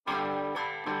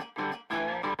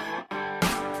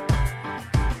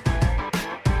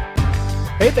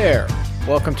Hey there!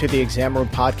 Welcome to the Exam Room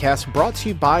Podcast, brought to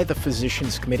you by the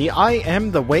Physicians Committee. I am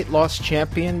the weight loss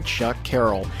champion, Chuck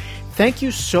Carroll. Thank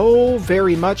you so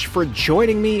very much for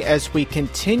joining me as we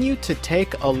continue to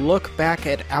take a look back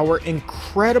at our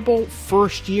incredible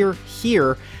first year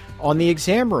here on the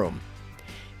Exam Room.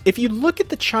 If you look at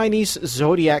the Chinese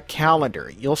zodiac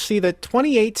calendar, you'll see that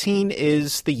 2018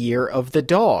 is the year of the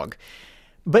dog.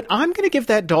 But I'm going to give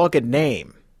that dog a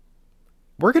name.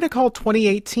 We're going to call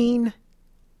 2018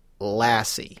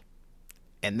 Lassie.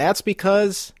 And that's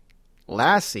because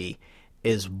Lassie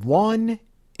is one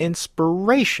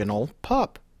inspirational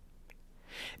pup.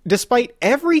 Despite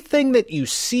everything that you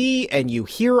see and you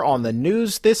hear on the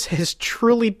news, this has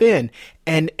truly been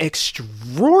an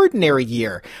extraordinary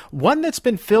year. One that's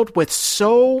been filled with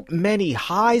so many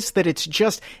highs that it's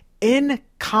just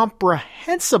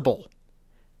incomprehensible.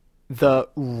 The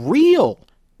real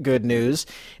good news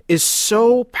is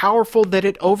so powerful that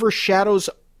it overshadows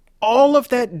all of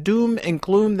that doom and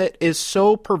gloom that is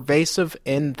so pervasive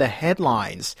in the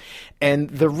headlines. And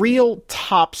the real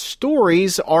top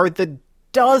stories are the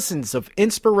dozens of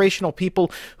inspirational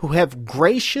people who have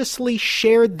graciously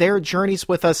shared their journeys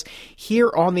with us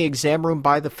here on the Exam Room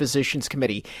by the Physicians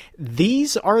Committee.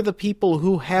 These are the people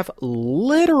who have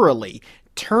literally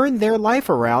turned their life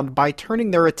around by turning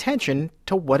their attention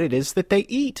to what it is that they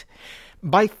eat.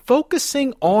 By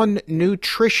focusing on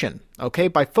nutrition,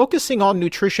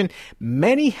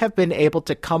 many have been able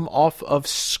to come off of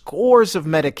scores of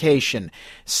medication.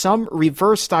 Some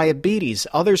reversed diabetes,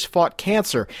 others fought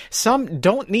cancer. Some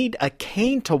don't need a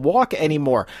cane to walk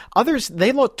anymore. Others,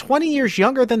 they look 20 years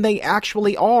younger than they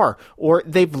actually are, or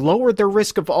they've lowered their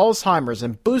risk of Alzheimer's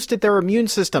and boosted their immune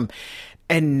system.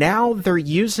 And now they're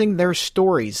using their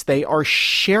stories. They are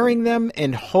sharing them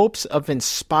in hopes of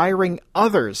inspiring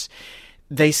others.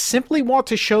 They simply want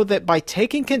to show that by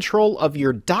taking control of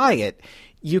your diet,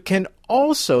 you can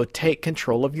also take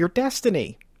control of your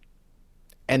destiny.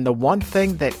 And the one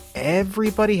thing that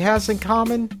everybody has in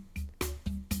common,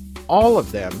 all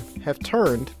of them have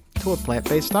turned to a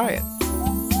plant-based diet.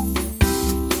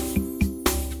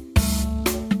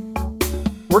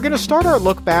 We're going to start our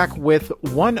look back with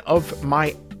one of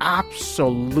my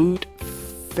absolute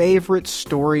favorite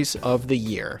stories of the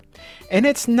year. And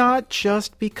it's not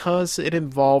just because it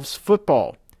involves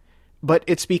football, but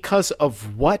it's because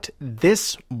of what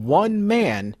this one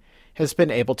man has been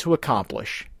able to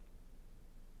accomplish.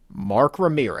 Mark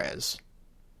Ramirez,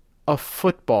 a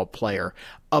football player,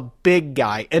 a big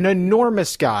guy, an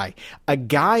enormous guy, a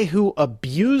guy who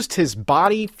abused his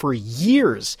body for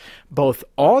years, both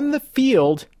on the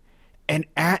field and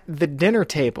at the dinner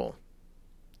table.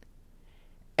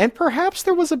 And perhaps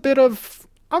there was a bit of,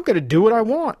 I'm going to do what I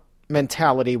want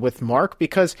mentality with Mark,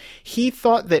 because he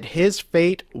thought that his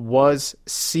fate was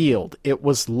sealed. It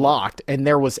was locked, and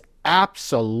there was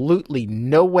absolutely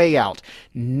no way out,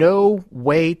 no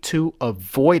way to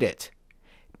avoid it.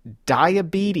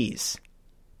 Diabetes,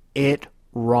 it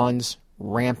runs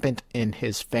rampant in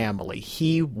his family.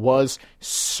 He was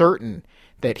certain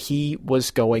that he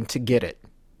was going to get it.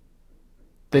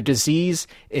 The disease,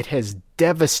 it has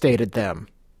devastated them.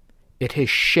 It has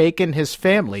shaken his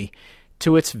family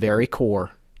to its very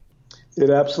core. It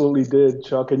absolutely did,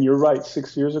 Chuck. And you're right.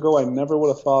 6 years ago, I never would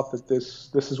have thought that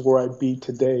this is where I'd be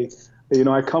today. You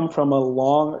know, I come from a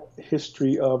long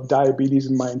history of diabetes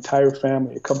in my entire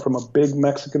family. I come from a big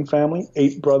Mexican family,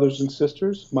 8 brothers and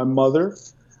sisters. My mother,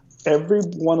 every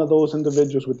one of those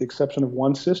individuals, with the exception of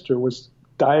one sister, was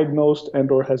diagnosed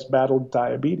and or has battled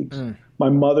diabetes. My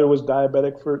mother was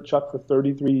diabetic for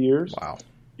 33 years. Wow.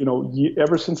 You know,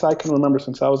 ever since I can remember,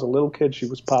 since I was a little kid, she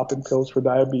was popping pills for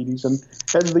diabetes. And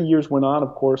as the years went on,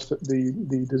 of course,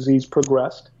 the disease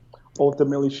progressed.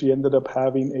 Ultimately, she ended up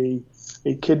having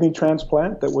a kidney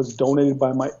transplant that was donated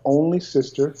by my only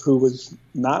sister, who was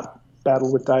not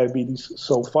battled with diabetes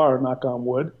so far, knock on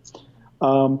wood.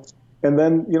 And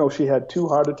then, you know, she had 2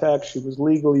 heart attacks. She was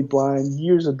legally blind,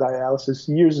 years of dialysis,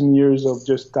 years and years of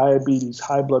just diabetes,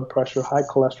 high blood pressure, high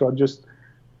cholesterol, just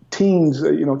teens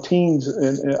of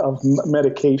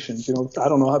medications. You know, I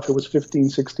don't know if it was 15,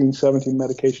 16, 17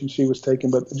 medications she was taking,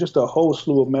 but just a whole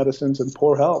slew of medicines and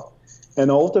poor health.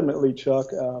 And ultimately, Chuck,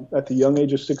 at the young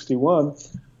age of 61,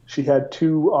 she had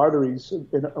 2 arteries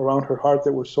around her heart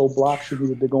that were so blocked she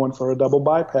needed to go in for a double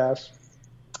bypass.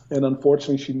 And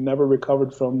unfortunately, she never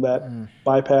recovered from that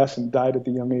bypass and died at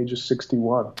the young age of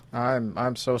 61.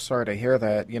 I'm so sorry to hear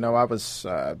that. You know, I was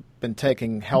been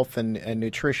taking health and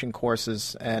nutrition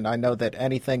courses, and I know that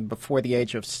anything before the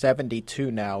age of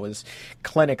 72 now is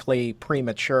clinically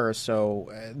premature. So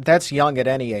that's young at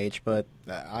any age, but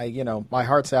my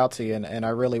heart's out to you, and I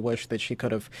really wish that she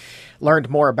could have learned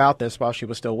more about this while she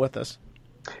was still with us.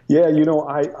 Yeah,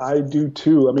 I do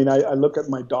too. I mean, I look at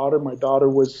my daughter. My daughter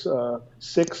was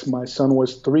 6. My son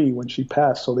was 3 when she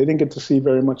passed, so they didn't get to see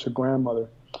very much of grandmother.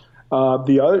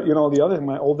 The other,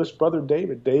 my oldest brother,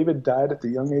 David. David died at the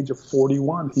young age of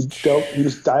 41. He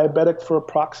was diabetic for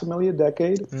approximately a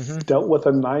decade, dealt with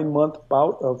a 9-month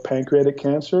bout of pancreatic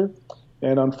cancer,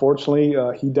 and unfortunately,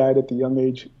 he died at the young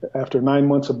age. After 9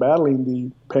 months of battling the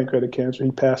pancreatic cancer,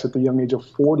 he passed at the young age of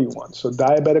 41. So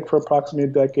diabetic for approximately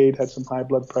a decade, had some high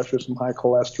blood pressure, some high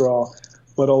cholesterol,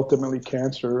 but ultimately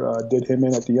cancer did him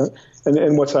in at the young.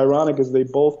 And what's ironic is they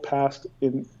both passed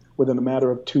within a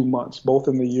matter of 2 months, both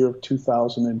in the year of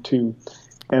 2002.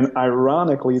 And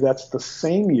ironically, that's the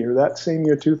same year,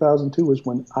 2002, was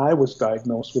when I was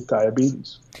diagnosed with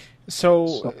diabetes.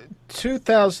 So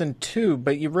 2002,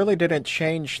 but you really didn't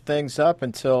change things up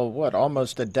until,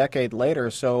 almost a decade later.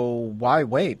 So why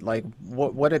wait? Like,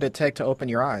 what did it take to open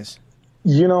your eyes?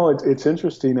 It's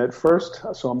interesting. At first,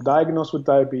 so I'm diagnosed with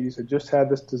diabetes. I just had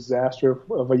this disaster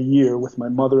of a year with my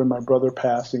mother and my brother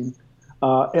passing.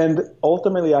 And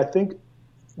ultimately, I think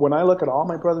when I look at all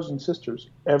my brothers and sisters,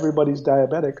 everybody's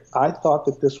diabetic. I thought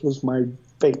that this was my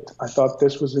fate. I thought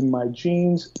this was in my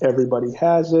genes. Everybody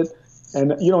has it.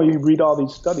 And, you read all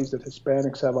these studies that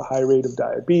Hispanics have a high rate of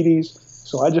diabetes.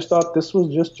 So I just thought this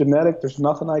was just genetic. There's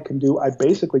nothing I can do. I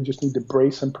basically just need to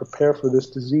brace and prepare for this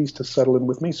disease to settle in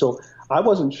with me. So I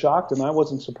wasn't shocked and I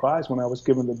wasn't surprised when I was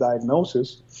given the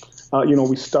diagnosis.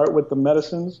 We start with the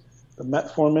medicines, the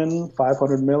metformin,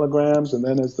 500 milligrams. And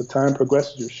then as the time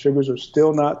progresses, your sugars are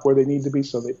still not where they need to be.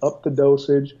 So they up the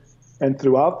dosage. And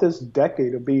throughout this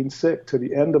decade of being sick to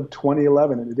the end of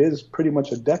 2011, and it is pretty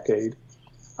much a decade,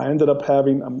 I ended up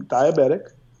I'm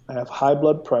diabetic, I have high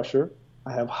blood pressure,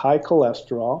 I have high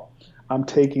cholesterol, I'm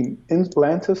taking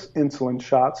Lantus insulin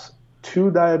shots,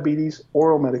 2 diabetes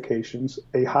oral medications,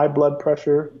 a high blood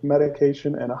pressure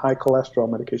medication, and a high cholesterol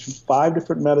medication, 5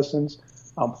 different medicines.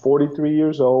 I'm 43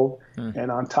 years old, and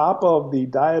on top of the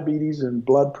diabetes and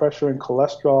blood pressure and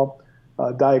cholesterol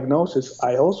diagnosis,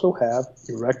 I also have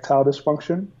erectile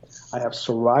dysfunction, I have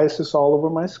psoriasis all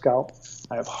over my scalp,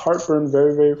 I have heartburn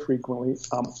very, very frequently.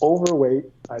 I'm overweight.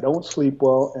 I don't sleep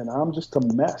well, and I'm just a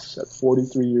mess at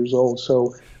 43 years old.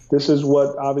 So this is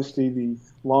what obviously the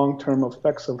long-term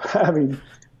effects of having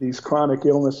these chronic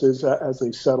illnesses as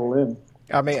they settle in.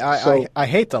 I mean, I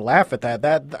hate to laugh at that.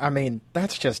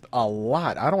 That's just a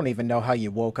lot. I don't even know how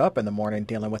you woke up in the morning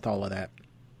dealing with all of that.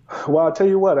 Well, I'll tell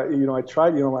you what, I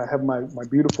tried, I have my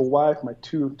beautiful wife, my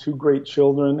two great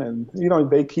children, and,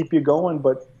 they keep you going,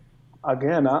 but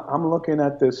again, I'm looking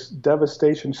at this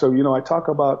devastation. So, I talk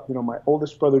about, my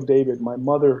oldest brother, David, my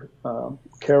mother,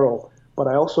 Carol, but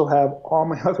I also have all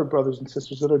my other brothers and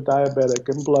sisters that are diabetic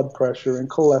and blood pressure and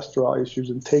cholesterol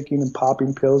issues and taking and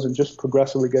popping pills and just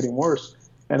progressively getting worse.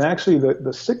 And actually,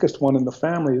 the sickest one in the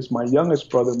family is my youngest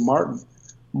brother, Martin.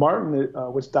 Martin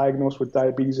was diagnosed with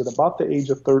diabetes at about the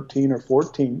age of 13 or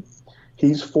 14.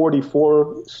 He's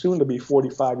 44, soon to be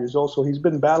 45 years old, so he's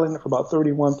been battling it for about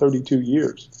 31, 32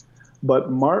 years.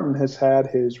 But Martin has had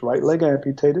his right leg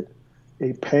amputated,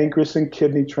 a pancreas and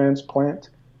kidney transplant.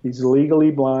 He's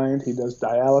legally blind. He does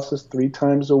dialysis 3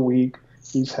 times a week.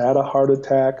 He's had a heart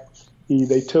attack.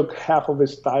 They took half of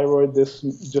his thyroid this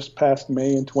just past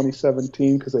May in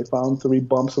 2017 because they found 3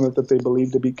 bumps in it that they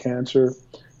believed to be cancer.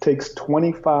 Takes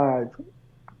 25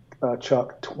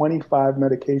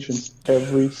 medications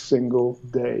every single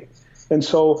day. And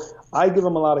so I give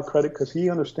him a lot of credit because he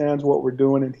understands what we're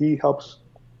doing and he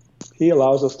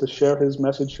allows us to share his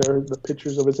message, share the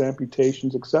pictures of his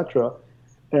amputations, etc.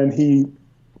 And he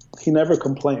never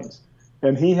complains.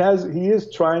 And he is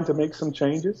trying to make some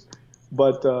changes,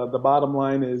 but the bottom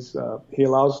line is he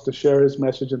allows us to share his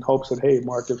message in hopes that, hey,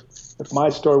 Mark, if my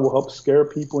story will help scare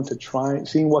people into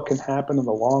seeing what can happen in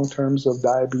the long terms of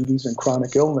diabetes and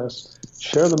chronic illness,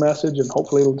 share the message and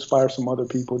hopefully it'll inspire some other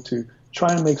people to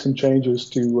try and make some changes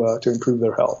to improve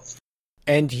their health.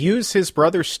 And use his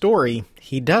brother's story,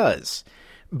 he does.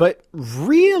 But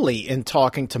really, in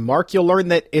talking to Mark, you'll learn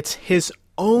that it's his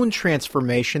own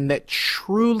transformation that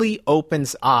truly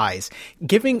opens eyes,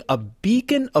 giving a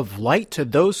beacon of light to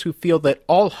those who feel that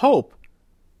all hope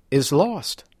is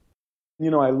lost.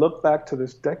 I look back to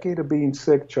this decade of being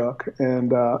sick, Chuck,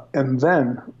 and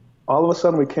then all of a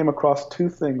sudden we came across two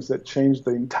things that changed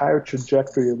the entire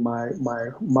trajectory of my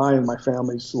and my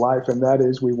family's life, and that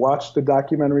is we watched the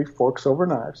documentary Forks Over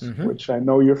Knives, which I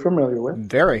know you're familiar with.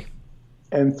 Very.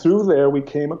 And through there we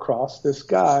came across this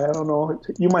guy. I don't know,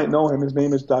 you might know him. His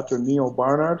name is Dr. Neil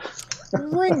Barnard.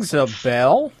 Rings a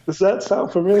bell. Does that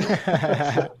sound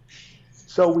familiar?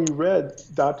 So we read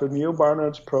Dr. Neil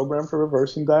Barnard's program for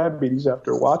reversing diabetes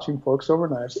after watching Forks Over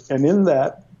Knives. And in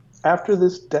that, after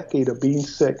this decade of being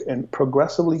sick and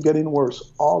progressively getting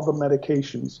worse, all the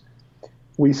medications,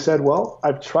 we said, well,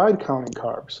 I've tried counting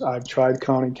carbs. I've tried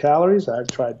counting calories. I've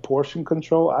tried portion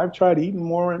control. I've tried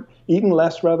eating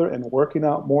less and working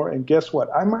out more. And guess what?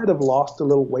 I might have lost a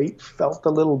little weight, felt a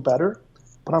little better,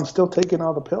 but I'm still taking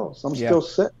all the pills. I'm still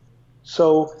sick.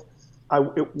 So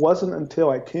it wasn't until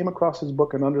I came across his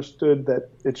book and understood that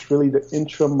it's really the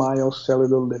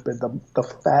intramyocellular lipid, the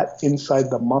fat inside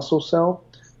the muscle cell,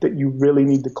 that you really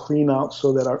need to clean out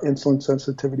so that our insulin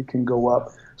sensitivity can go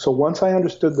up. So once I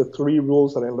understood the 3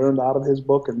 rules that I learned out of his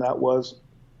book, and that was,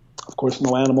 of course,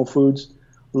 no animal foods,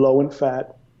 low in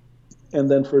fat, and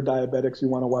then for diabetics, you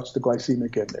want to watch the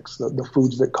glycemic index, the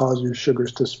foods that cause your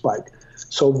sugars to spike.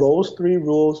 So those 3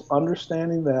 rules,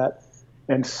 understanding that,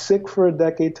 and sick for a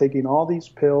decade, taking all these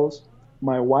pills,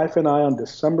 my wife and I on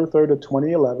December 3rd of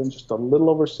 2011, just a little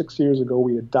over 6 years ago,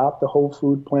 we adopt the whole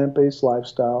food, plant-based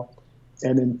lifestyle.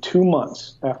 And in 2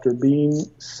 months, after being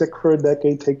sick for a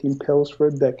decade, taking pills for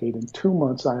a decade, in 2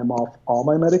 months, I am off all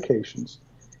my medications.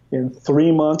 In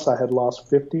 3 months, I had lost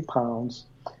 50 pounds.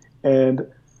 And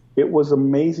it was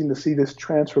amazing to see this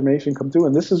transformation come through.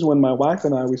 And this is when my wife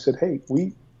and I, we said, hey,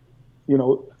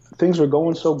 things are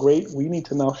going so great. We need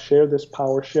to now share this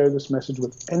power, share this message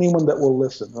with anyone that will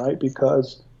listen, right?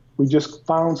 Because we just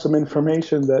found some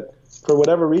information that, for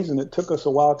whatever reason, it took us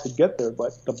a while to get there.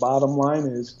 But the bottom line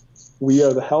is we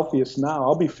are the healthiest now.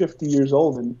 I'll be 50 years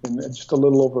old in just a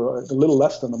little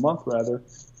less than a month, rather.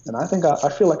 And I think I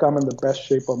feel like I'm in the best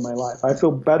shape of my life. I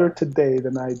feel better today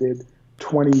than I did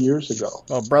 20 years ago.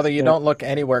 Well, brother, you don't look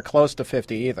anywhere close to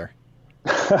 50 either.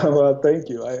 Well, thank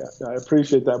you. I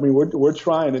appreciate that. I mean, we're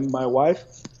trying, and my wife,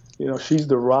 she's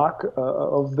the rock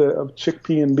of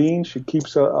chickpea and bean. She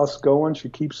keeps us going. She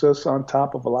keeps us on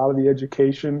top of a lot of the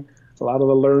education, a lot of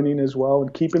the learning as well,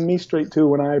 and keeping me straight too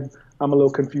when I'm a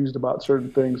little confused about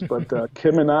certain things. But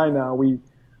Kim and I now we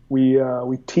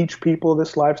teach people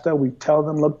this lifestyle. We tell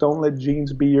them, look, don't let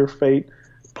genes be your fate.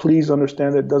 Please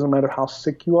understand that it doesn't matter how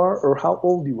sick you are or how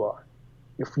old you are.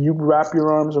 If you wrap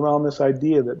your arms around this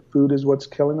idea that food is what's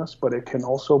killing us, but it can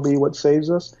also be what saves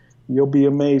us, you'll be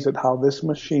amazed at how this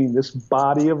machine, this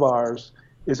body of ours,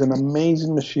 is an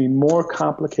amazing machine, more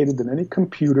complicated than any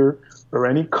computer or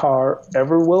any car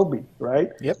ever will be, right?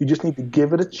 Yep. You just need to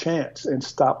give it a chance and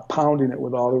stop pounding it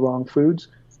with all the wrong foods,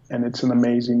 and it's an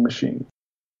amazing machine.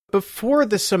 Before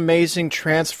this amazing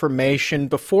transformation,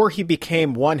 before he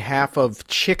became one half of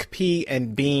Chickpea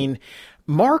and Bean,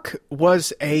 Mark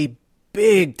was a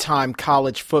big-time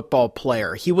college football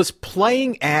player. He was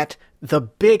playing at the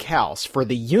Big House for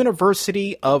the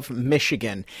University of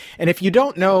Michigan. And if you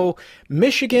don't know,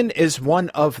 Michigan is one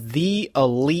of the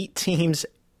elite teams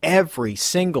every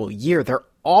single year. They're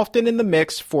often in the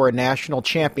mix for a national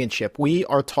championship. We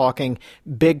are talking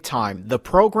big time. The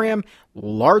program,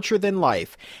 larger than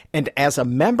life. And as a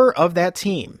member of that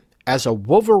team, as a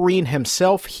Wolverine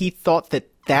himself, he thought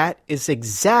that is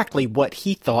exactly what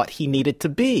he thought he needed to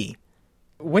be.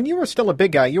 When you were still a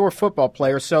big guy, you were a football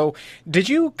player, so did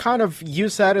you kind of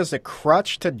use that as a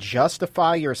crutch to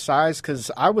justify your size? Because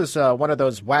I was one of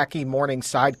those wacky morning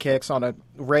sidekicks on a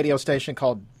radio station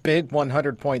called Big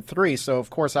 100.3, so of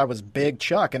course I was Big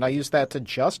Chuck, and I used that to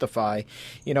justify,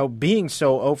 being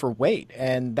so overweight,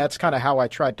 and that's kind of how I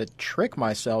tried to trick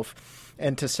myself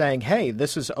into saying, hey,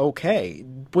 this is okay.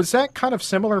 Was that kind of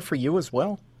similar for you as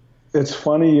well? It's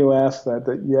funny you asked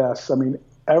that yes. I mean,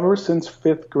 ever since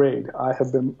 5th grade, I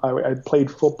played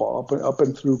football up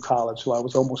and through college till I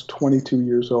was almost 22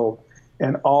 years old.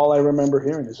 And all I remember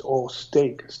hearing is,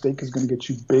 steak. Steak is going to get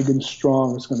you big and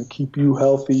strong. It's going to keep you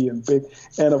healthy and big.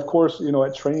 And, of course,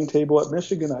 at training table at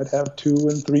Michigan, I'd have 2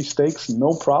 and 3 steaks,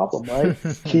 no problem, right?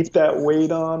 Keep that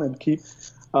weight on and keep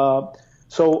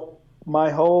so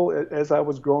my whole, as I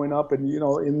was growing up and,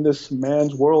 in this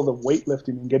man's world of weightlifting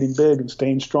and getting big and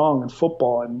staying strong and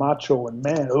football and macho and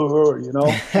man,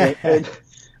 and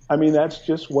I mean, that's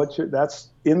just that's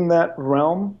in that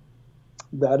realm.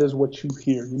 That is what you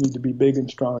hear. You need to be big and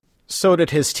strong. So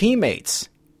did his teammates.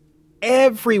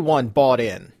 Everyone bought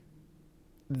in.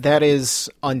 That is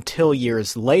until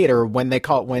years later when they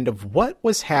caught wind of what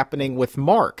was happening with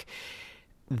Mark.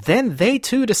 Then they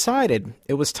too decided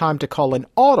it was time to call an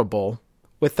audible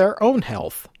with their own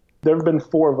health. There have been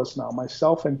 4 of us now,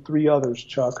 myself and 3 others,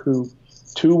 Chuck, who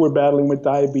 2 were battling with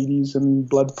diabetes and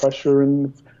blood pressure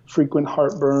and frequent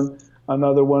heartburn.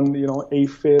 Another one,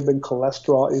 AFib and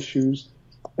cholesterol issues.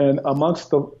 And amongst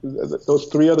those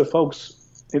 3 other folks,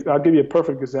 I'll give you a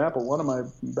perfect example. One of my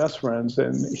best friends,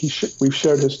 and we've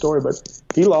shared his story, but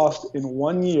he lost in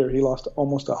 1 year, he lost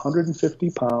almost 150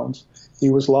 pounds.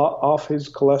 He was off his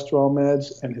cholesterol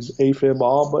meds, and his AFib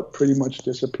all but pretty much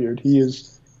disappeared. He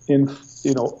is in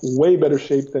way better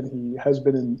shape than he has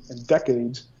been in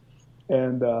decades,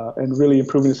 and really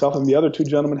improving himself. And the other 2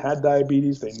 gentlemen had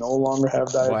diabetes. They no longer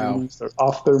have diabetes. Wow. They're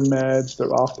off their meds.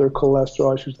 They're off their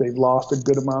cholesterol issues. They've lost a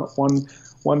good amount.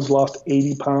 One's lost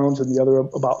 80 pounds and the other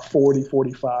about 40,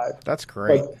 45. That's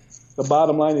great. But the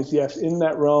bottom line is, yes, in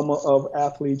that realm of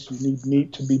athletes, you need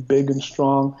meat to be big and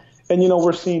strong. And,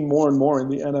 we're seeing more and more in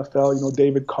the NFL.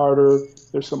 David Carter,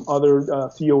 there's some other,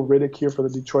 Theo Riddick here for the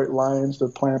Detroit Lions. They're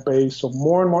plant-based. So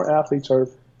more and more athletes they're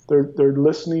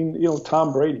listening.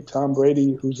 Tom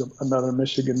Brady, who's another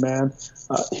Michigan man,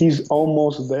 he's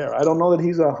almost there. I don't know that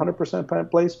he's 100%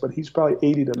 plant-based, but he's probably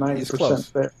 80 to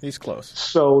 90% there. He's close.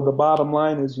 So the bottom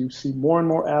line is you see more and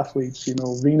more athletes,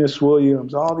 Venus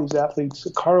Williams, all these athletes,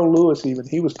 Carl Lewis even,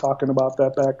 he was talking about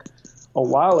that back a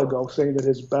while ago, saying that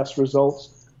his best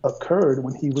results occurred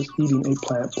when he was eating a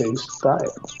plant-based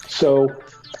diet. So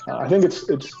I think it's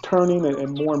turning,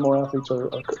 and more athletes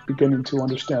are beginning to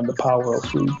understand the power of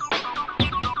food.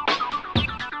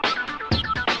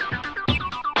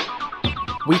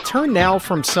 We turn now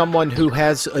from someone who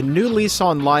has a new lease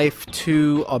on life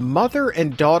to a mother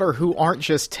and daughter who aren't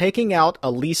just taking out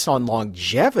a lease on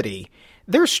longevity,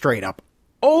 they're straight up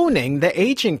owning the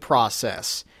aging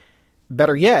process.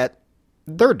 Better yet,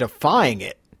 they're defying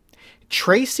it.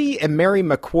 Tracy and Mary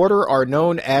McWhorter are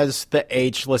known as the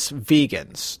Ageless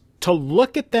Vegans. To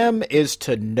look at them is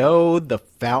to know the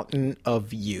fountain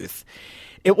of youth.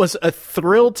 It was a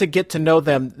thrill to get to know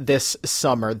them this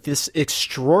summer, this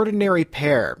extraordinary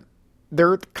pair.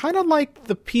 They're kind of like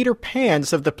the Peter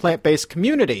Pans of the plant-based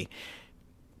community.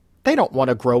 They don't want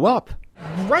to grow up.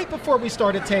 Right before we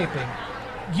started taping,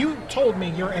 you told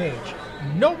me your age.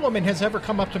 No woman has ever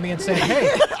come up to me and said,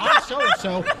 hey, I'm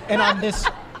so-and-so, and I'm this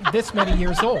many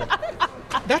years old.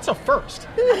 That's a first.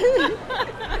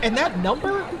 And that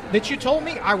number that you told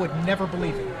me, I would never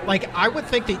believe it. Like, I would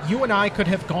think that you and I could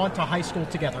have gone to high school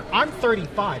together. I'm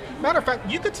 35. Matter of fact,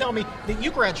 you could tell me that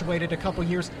you graduated a couple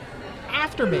years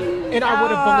after me, and I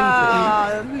would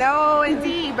have believed it. No,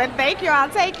 indeed. But thank you. I'll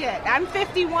take it. I'm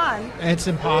 51. It's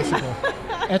impossible.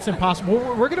 It's impossible.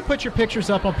 We're going to put your pictures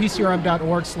up on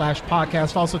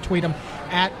pcrm.org/podcast. Also tweet them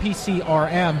at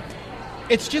PCRM.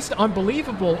 It's just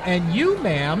unbelievable. And you,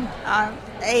 ma'am...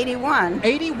 81.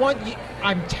 81.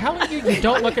 I'm telling you, you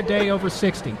don't look a day over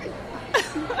 60.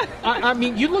 I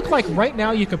mean, you look like right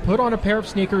now you could put on a pair of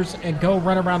sneakers and go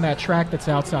run around that track that's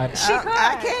outside.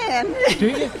 I can. Do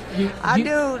you? I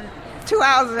do 2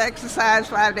 hours of exercise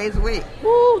 5 days a week.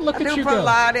 Ooh, look at you go.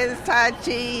 I do go. Pilates, Tai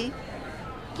Chi,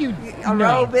 No.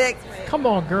 aerobics. Come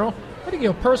on, girl. What are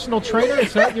you, a personal trainer?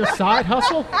 Is that your side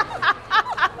hustle?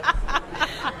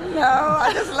 No,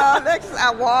 I just love exercise.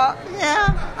 I walk.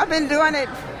 Yeah, I've been doing it.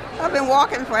 I've been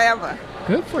walking forever.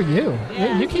 Good for you.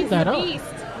 Yeah, you keep that up.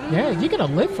 Mm-hmm. Yeah, you're going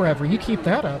to live forever. You keep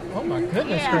that up. Oh, my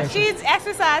goodness gracious. She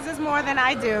exercises more than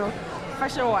I do, for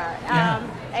sure. Yeah.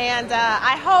 And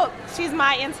I hope she's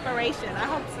my inspiration. I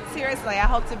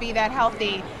hope to be that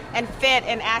healthy and fit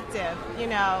and active,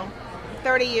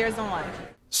 30 years on.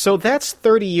 So that's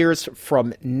 30 years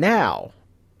from now.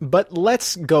 But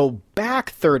let's go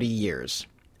back 30 years.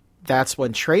 That's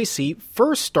when Tracy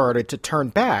first started to turn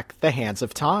back the hands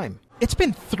of time. It's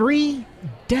been 3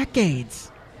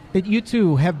 decades that you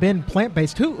two have been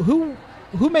plant-based. Who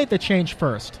made the change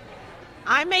first?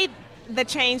 I made the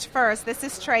change first. This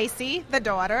is Tracy, the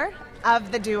daughter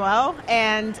of the duo,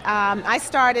 and I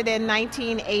started in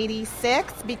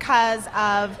 1986 because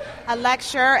of a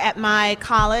lecture at my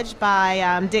college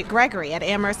by Dick Gregory at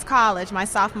Amherst College my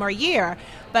sophomore year.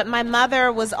 But my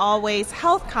mother was always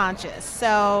health conscious,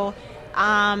 so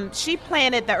she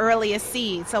planted the earliest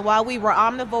seeds. So while we were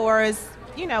omnivores,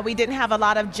 we didn't have a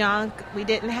lot of junk. We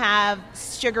didn't have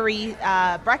sugary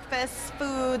breakfast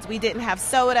foods. We didn't have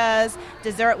sodas.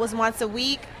 Dessert was once a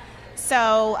week.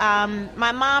 So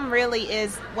my mom really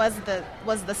was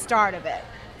the start of it,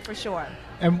 for sure.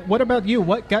 And what about you?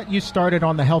 What got you started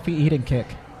on the healthy eating kick?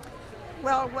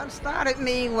 Well, what started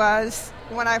me was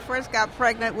when I first got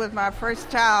pregnant with my first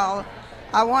child,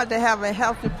 I wanted to have a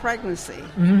healthy pregnancy.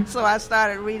 Mm-hmm. So I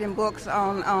started reading books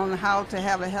on how to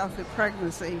have a healthy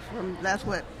pregnancy. That's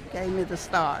what gave me the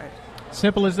start.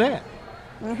 Simple as that.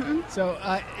 So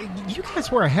you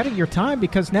guys were ahead of your time,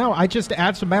 because now I just,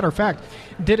 as a matter of fact,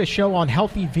 did a show on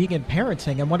healthy vegan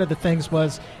parenting. And one of the things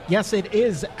was, yes, it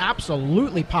is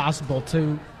absolutely possible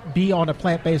to be on a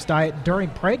plant-based diet during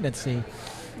pregnancy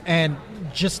and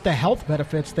just the health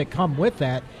benefits that come with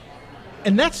that.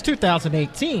 And that's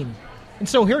 2018. And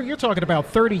so here you're talking about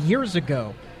 30 years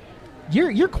ago.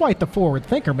 You're quite the forward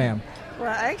thinker, ma'am. Well,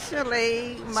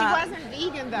 actually, She wasn't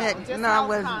vegan, though. Just no,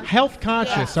 I health wasn't.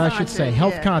 conscious. Health conscious, Yeah, I should say.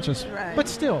 Health yeah, conscious. right. But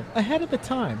still, ahead of the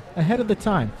time. Ahead of the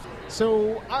time.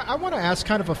 So I want to ask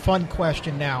kind of a fun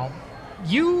question now.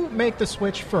 You make the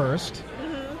switch first.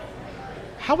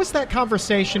 How was that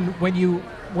conversation when you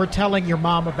were telling your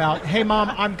mom about, hey,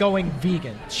 Mom, I'm going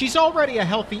vegan? She's already a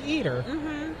healthy eater.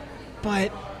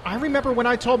 But I remember when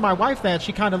I told my wife that,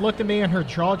 she kind of looked at me and her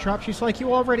jaw dropped. She's like,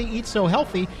 you already eat so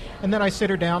healthy. And then I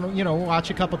sit her down, watch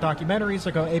a couple documentaries.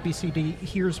 I go, ABCD,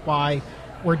 here's why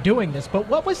we're doing this. But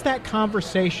what was that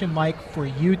conversation like for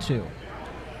you two?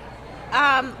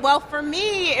 Well, for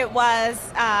me, it was,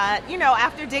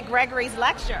 after Dick Gregory's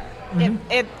lecture.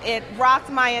 It rocked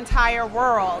my entire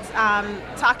world,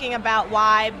 talking about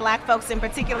why black folks in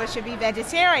particular should be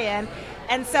vegetarian.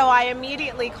 And so I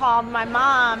immediately called my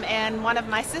mom and one of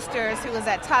my sisters, who was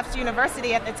at Tufts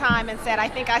University at the time, and said, I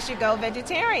think I should go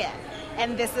vegetarian.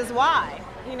 And this is why,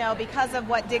 because of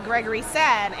what Dick Gregory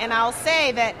said. And I'll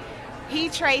say that he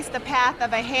traced the path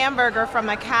of a hamburger from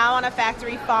a cow on a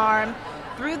factory farm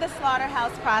through the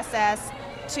slaughterhouse process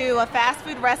to a fast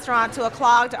food restaurant to a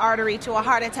clogged artery to a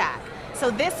heart attack.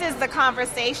 So this is the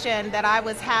conversation that I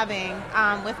was having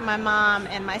with my mom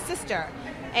and my sister.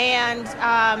 And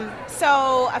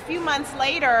so a few months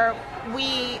later,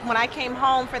 when I came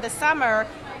home for the summer,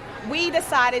 we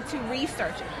decided to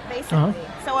research it, basically.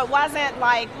 So it wasn't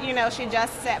like, she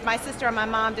just said, my sister and my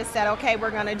mom just said, okay,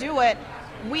 we're going to do it.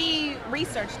 We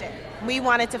researched it. We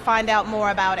wanted to find out more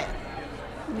about it.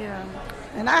 Yeah.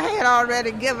 And I had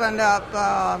already given up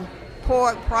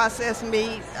pork, processed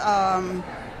meat,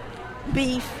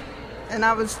 beef, and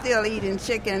I was still eating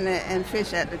chicken and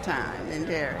fish at the time, and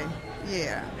dairy.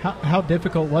 Yeah. How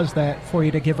difficult was that for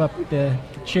you to give up the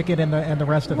chicken and the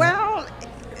rest of it? Well,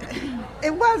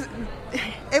 it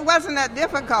wasn't that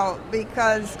difficult,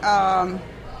 because I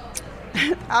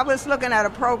was looking at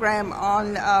a program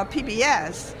on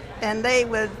PBS, and they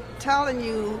were telling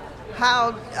you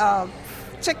how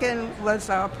chicken was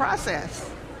processed.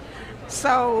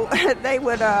 So they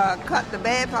would cut the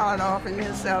bad part off and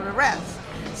then sell the rest.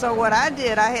 So what I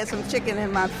did, I had some chicken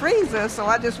in my freezer, so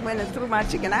I just went and threw my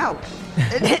chicken out.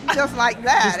 Just like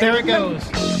that. Just there it goes.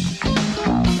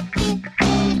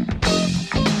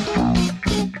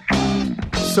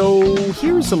 So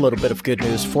here's a little bit of good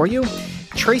news for you.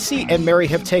 Tracy and Mary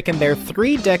have taken their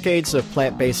 3 decades of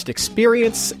plant-based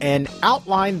experience and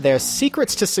outlined their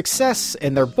secrets to success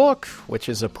in their book, which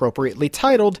is appropriately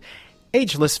titled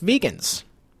Ageless Vegans.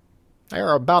 There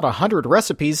are about 100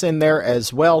 recipes in there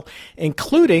as well,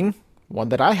 including one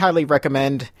that I highly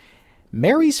recommend,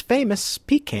 Mary's famous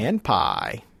pecan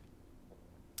pie.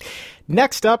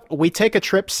 Next up, we take a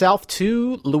trip south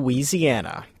to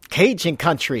Louisiana, Cajun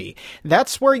country.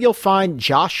 That's where you'll find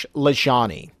Josh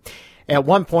LaJaunie. At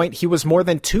one point, he was more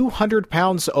than 200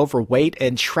 pounds overweight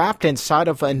and trapped inside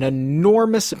of an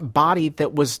enormous body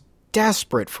that was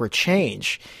desperate for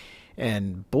change.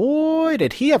 And boy,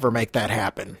 did he ever make that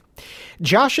happen.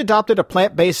 Josh adopted a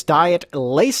plant-based diet,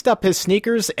 laced up his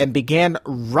sneakers, and began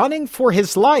running for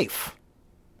his life.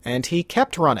 And he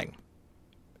kept running.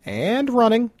 And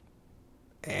running.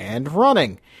 And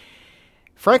running.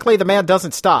 Frankly, the man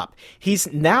doesn't stop.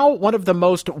 He's now one of the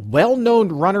most well-known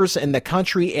runners in the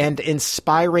country and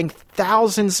inspiring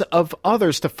thousands of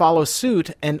others to follow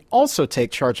suit and also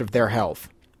take charge of their health.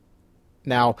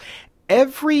 Now,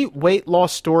 every weight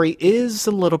loss story is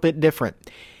a little bit different.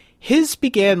 His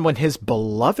began when his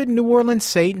beloved New Orleans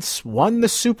Saints won the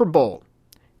Super Bowl.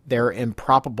 Their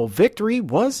improbable victory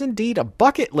was indeed a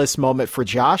bucket list moment for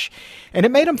Josh, and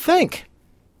it made him think,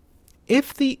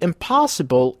 if the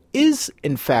impossible is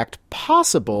in fact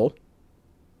possible,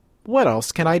 what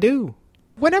else can I do?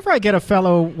 Whenever I get a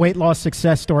fellow weight loss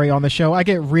success story on the show, I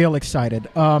get real excited.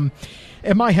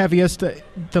 At my heaviest,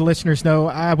 the listeners know,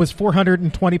 I was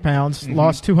 420 pounds,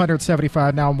 lost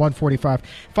 275, now I'm 145.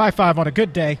 5'5" on a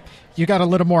good day. You got a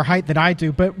little more height than I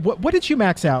do, but what did you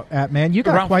max out at, man? You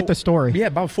got Around quite the story. Yeah,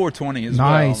 about 420 as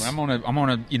nice. well. I'm on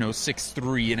a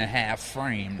 6'3" and a half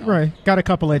frame. Right, got a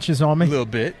couple inches on me. A little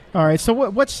bit. All right, so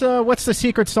what's the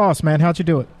secret sauce, man? How'd you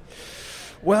do it?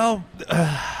 Well,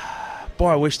 Boy,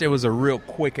 I wish there was a real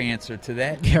quick answer to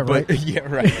that. Yeah, right. But, yeah,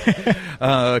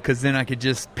 right. Because then I could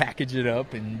just package it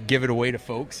up and give it away to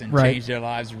folks and Right. change their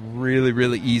lives really,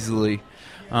 really easily.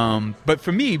 But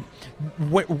for me,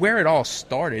 where it all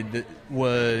started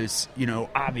was,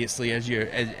 obviously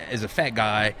as a fat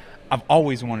guy, I've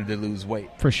always wanted to lose weight.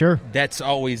 For sure. That's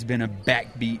always been a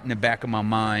backbeat in the back of my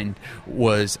mind,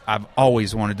 was I've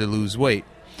always wanted to lose weight.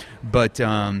 But,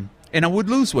 and I would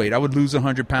lose weight. I would lose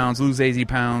 100 pounds, lose 80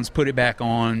 pounds, put it back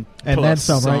on. And plus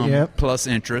then some, right? Yep. Plus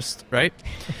interest, right?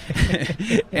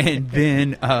 And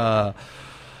then,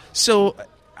 so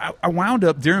I wound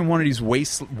up during one of these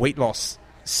weight loss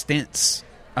stints,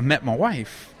 I met my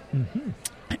wife. Mm-hmm.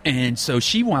 And so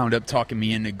she wound up talking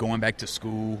me into going back to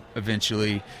school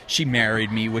eventually. She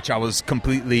married me, which I was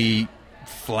completely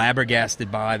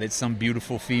flabbergasted by, that some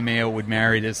beautiful female would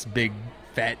marry this big,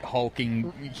 fat,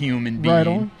 hulking human being. Right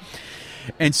on.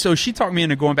 And so she talked me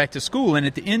into going back to school. And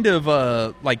at the end of,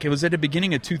 it was at the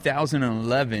beginning of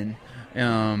 2011,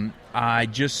 I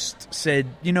just said,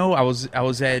 I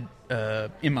was at,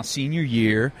 in my senior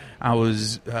year, I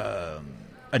was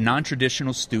a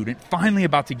non-traditional student, finally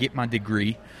about to get my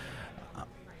degree.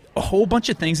 A whole bunch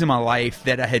of things in my life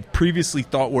that I had previously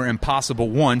thought were impossible.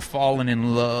 One, falling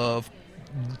in love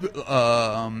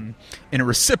in a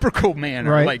reciprocal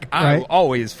manner. Right, I've right.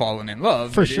 always fallen in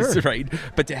love. For sure. Right?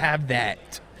 But to have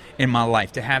that in my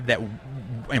life, to have that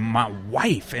in my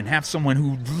wife, and have someone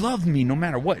who loved me no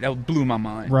matter what, that blew my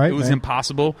mind. Right, it was man.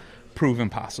 impossible, proven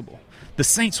possible. The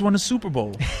Saints won a Super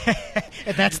Bowl.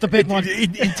 That's the big one.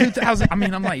 In 2000, I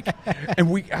mean, I'm like,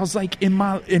 I was like, in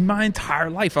my entire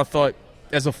life, I thought,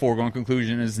 as a foregone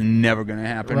conclusion, is never going to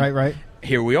happen. Right.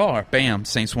 Here we are. Bam,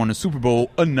 Saints won the Super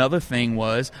Bowl. Another thing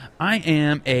was, I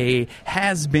am a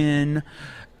has-been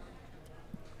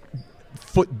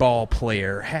football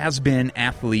player, has-been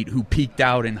athlete who peaked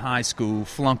out in high school,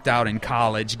 flunked out in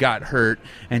college, got hurt,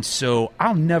 and so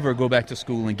I'll never go back to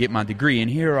school and get my degree. And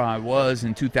here I was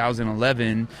in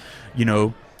 2011,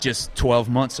 just 12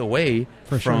 months away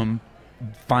from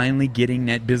finally getting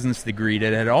that business degree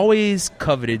that I'd always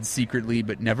coveted secretly,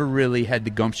 but never really had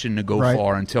the gumption to go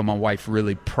far until my wife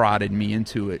really prodded me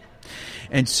into it.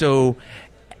 And so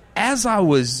as I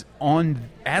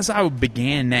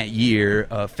began that year,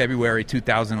 February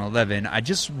 2011, I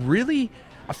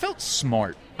felt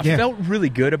smart. I felt really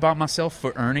good about myself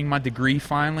for earning my degree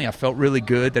finally. I felt really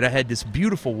good that I had this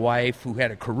beautiful wife who had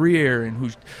a career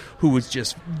and who was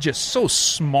just so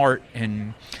smart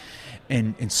and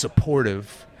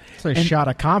supportive. It's a shot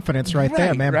of confidence right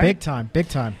there, man. Right. Big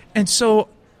time. And so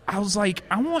I was like,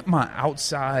 I want my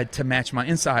outside to match my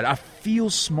inside. I feel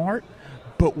smart,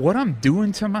 but what I'm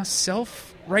doing to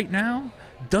myself right now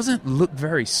doesn't look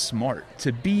very smart.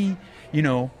 To be,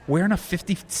 wearing a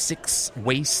 56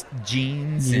 waist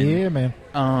jeans. Yeah, man.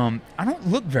 I don't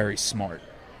look very smart.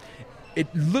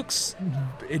 It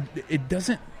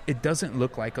doesn't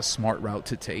look like a smart route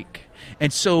to take.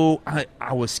 And so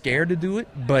I was scared to do it,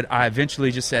 but I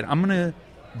eventually just said, I'm going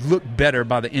to look better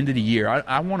by the end of the year.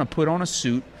 I want to put on a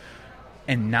suit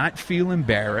and not feel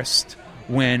embarrassed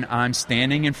when I'm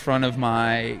standing in front of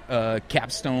my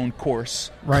capstone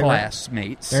course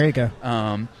classmates. Right. There you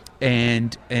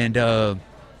go.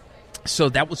 So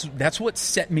that's what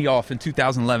set me off in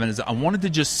 2011, is I wanted to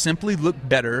just simply look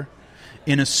better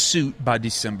in a suit by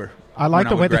December. I like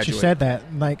the way that you said that.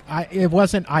 Like, it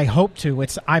wasn't I hope to,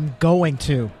 it's I'm going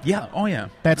to. Yeah. Oh, yeah.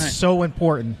 That's so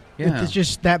important. Yeah. It's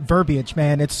just that verbiage,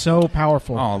 man. It's so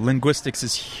powerful. Oh, linguistics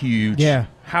is huge. Yeah.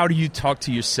 How do you talk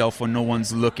to yourself when no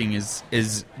one's looking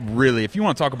is really, if you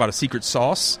want to talk about a secret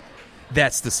sauce,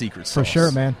 that's the secret sauce. For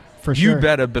sure, man. For sure. You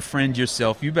better befriend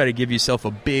yourself. You better give yourself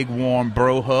a big, warm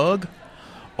bro hug,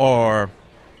 or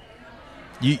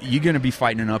you're going to be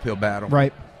fighting an uphill battle.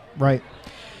 Right.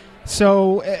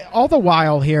 So all the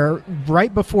while here,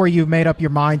 right before you made up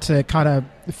your mind to kind of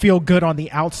feel good on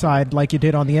the outside like you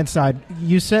did on the inside,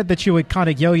 you said that you would kind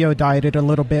of yo-yo dieted a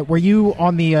little bit. Were you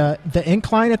on the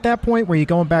incline at that point? Were you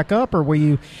going back up, or were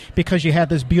you, because you had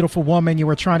this beautiful woman, you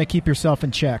were trying to keep yourself in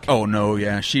check? Oh, no,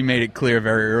 yeah. She made it clear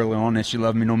very early on that she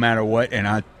loved me no matter what, and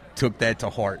I took that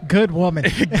to heart. Good woman.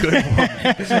 Good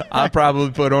woman. I probably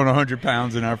put on 100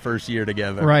 pounds in our first year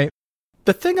together. Right.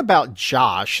 The thing about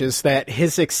Josh is that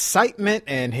his excitement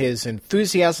and his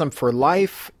enthusiasm for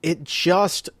life, it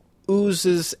just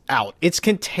oozes out. It's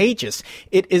contagious.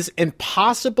 It is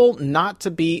impossible not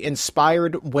to be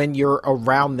inspired when you're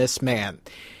around this man.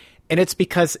 And it's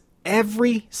because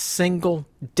every single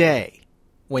day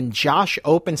when Josh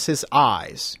opens his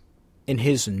eyes in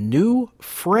his new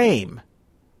frame,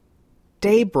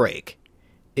 daybreak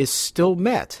is still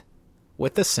met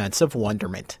with a sense of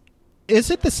wonderment. Is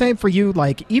it the same for you?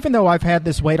 Like, even though I've had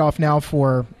this weight off now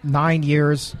for 9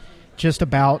 years, just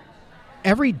about,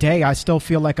 every day I still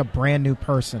feel like a brand new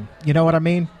person. You know what I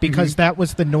mean? Because that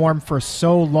was the norm for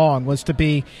so long, was to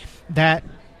be that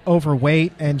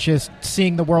overweight and just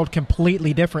seeing the world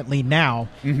completely differently now.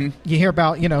 You hear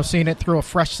about, seeing it through a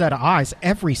fresh set of eyes.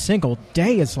 Every single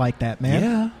day is like that,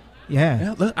 man.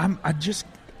 Yeah. Look,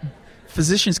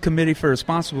 Physicians Committee for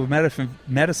Responsible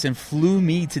Medicine flew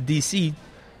me to D.C.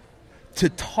 to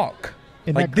talk.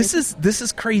 Like, this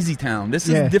is crazy town. This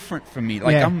is different for me.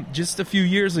 Like, I'm just a few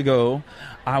years ago,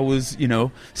 I was,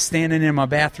 standing in my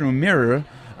bathroom mirror,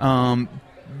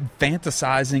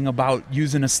 fantasizing about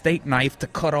using a steak knife to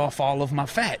cut off all of my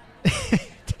fat.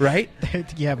 Right?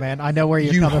 Yeah, man. I know where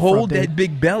you're coming from. You hold that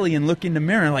big belly and look in the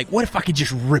mirror and like, what if I could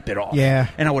just rip it off? Yeah.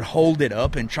 And I would hold it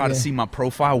up and try to see my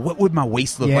profile. What would my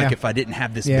waist look like if I didn't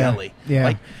have this belly?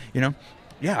 Yeah. Like,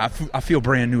 I feel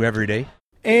brand new every day.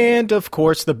 And, of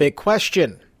course, the big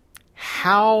question.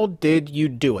 How did you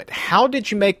do it? How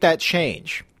did you make that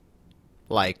change?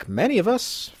 Like many of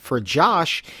us, for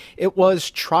Josh, it was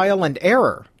trial and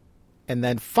error. And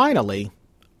then finally,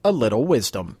 a little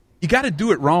wisdom. You got to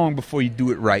do it wrong before you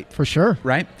do it right. For sure.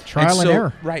 Right? Trial and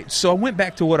error. Right. So I went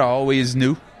back to what I always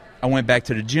knew. I went back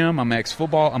to the gym. I'm a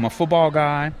football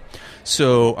guy.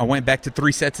 So I went back to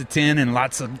 3 sets of 10 and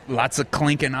lots of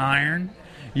clinking iron,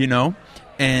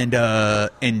 and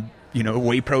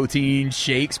whey protein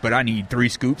shakes, but I need 3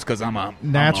 scoops because I'm a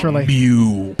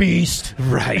mule beast.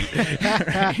 Right.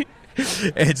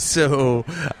 And so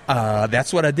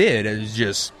that's what I did. It was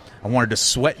just, I wanted to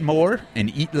sweat more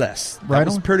and eat less. That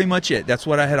was pretty much it. That's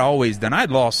what I had always done. I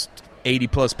had lost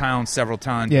 80-plus pounds several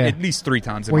times, at least 3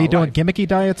 times in my life. Were you doing gimmicky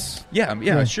diets?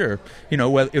 Yeah, sure.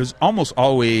 Well, it was almost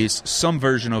always some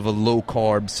version of a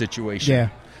low-carb situation. Yeah.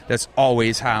 That's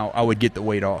always how I would get the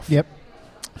weight off. Yep.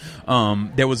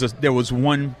 There was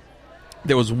one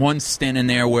stint in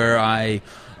there where I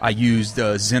used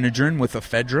Zenadrin with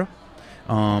ephedra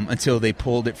until they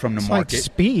pulled it from the market. Like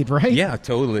speed, right? Yeah,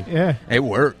 totally. Yeah, it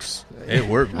works. It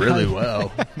worked really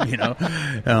well.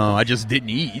 I just didn't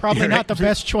eat. Probably not the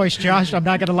best choice, Josh. I'm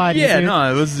not going to lie to you. Yeah,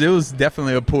 no, it was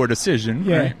definitely a poor decision.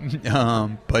 Yeah,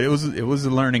 right? But it was a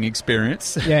learning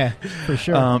experience. Yeah, for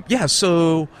sure.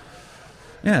 So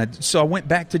I went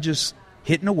back to just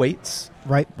hitting the weights,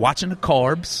 right? Watching the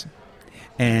carbs,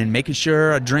 and making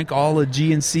sure I drink all the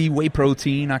GNC whey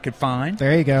protein I could find.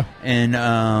 There you go. And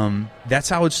that's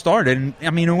how it started. And, I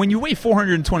mean, when you weigh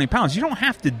 420 pounds, you don't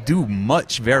have to do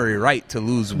much very right to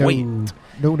lose weight.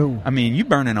 No. I mean, you're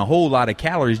burning a whole lot of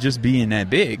calories just being that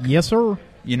big. Yes, sir.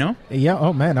 Yeah.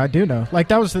 Oh, man, I do know. Like,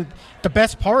 that was the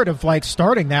best part of, like,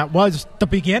 starting that was the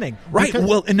beginning. Right.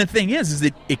 Well, and the thing is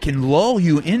that it can lull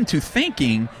you into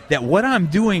thinking that what I'm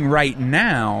doing right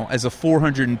now as a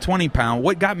 420-pound,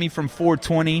 what got me from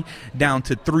 420 down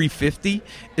to 350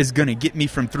 is going to get me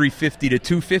from 350 to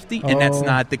 250, and that's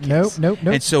not the case. Nope.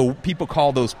 And so people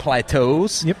call those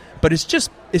plateaus. Yep. But it's just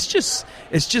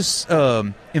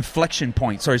inflection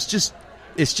points, or it's just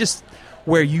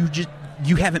where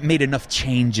you haven't made enough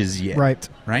changes yet. Right.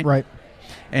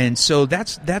 And so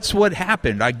that's what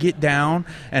happened. I get down,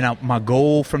 and my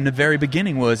goal from the very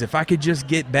beginning was if I could just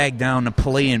get back down to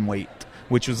playing weight,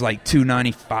 which was like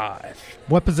 295.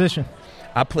 What position?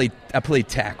 I played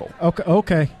tackle.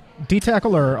 Okay. D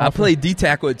tackle or I played D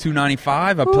tackle at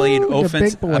 295. I played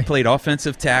offensive. I played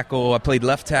offensive tackle. I played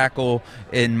left tackle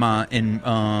in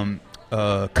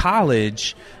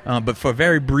college, but for a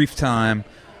very brief time.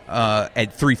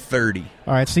 At 330.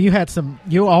 All right, so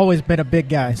you always been a big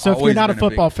guy. So if you're not a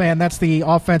football fan, that's the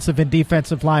offensive and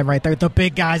defensive line right there. The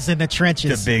big guys in the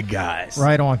trenches. The big guys.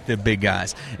 Right on. The big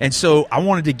guys. And so I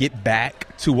wanted to get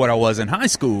back to what I was in high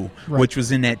school, which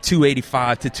was in that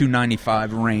 285 to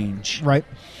 295 range. Right.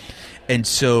 And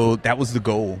so that was the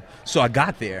goal. So I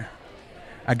got there.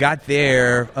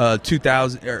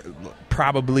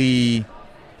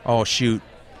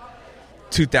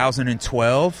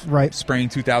 2012, right? Spring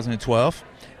 2012,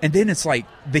 and then it's like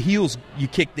you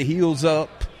kick the heels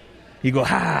up, you go,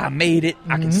 I made it.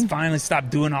 I can finally stop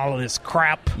doing all of this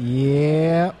crap.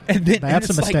 Yeah, and then that's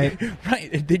a mistake, right?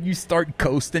 And then you start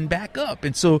coasting back up,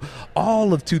 and so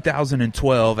all of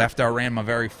 2012, after I ran my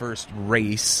very first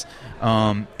race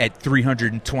at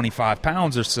 325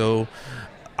 pounds or so,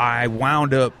 I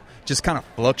wound up just kind of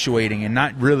fluctuating and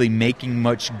not really making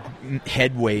much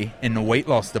headway in the weight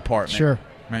loss department. Sure.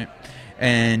 Right.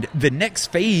 And the next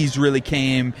phase really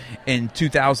came in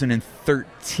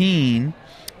 2013,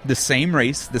 the same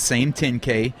race, the same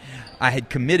 10K. I had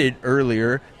committed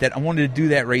earlier that I wanted to do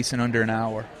that race in under an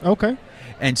hour. Okay.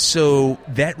 And so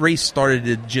that race started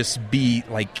to just be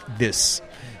like this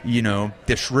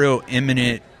this real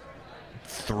imminent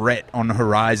threat on the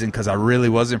horizon because I really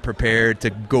wasn't prepared to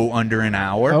go under an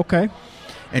hour. Okay.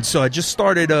 And so I just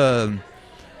started,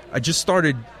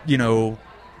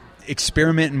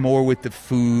 experimenting more with the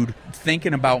food,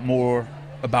 thinking more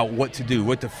about what to do,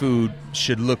 what the food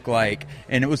should look like.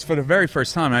 And it was for the very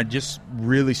first time I just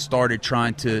really started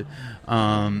trying to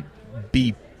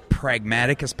be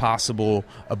pragmatic as possible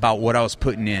about what I was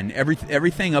putting in.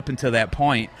 Everything up until that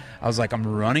point, I was like, I'm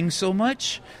running so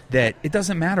much that it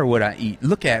doesn't matter what I eat.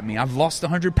 Look at me. I've lost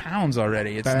 100 pounds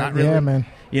already. It's not really, man.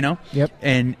 Yep.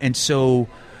 And so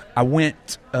I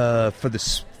went for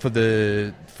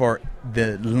the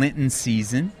Lenten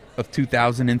season of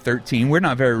 2013. We're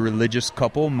not a very religious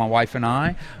couple, my wife and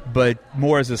I, but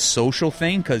more as a social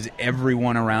thing because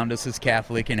everyone around us is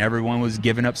Catholic and everyone was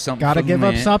giving up something. Gotta give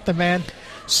up something, man.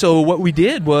 So what we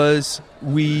did was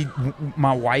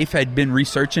my wife had been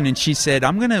researching and she said,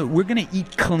 we're gonna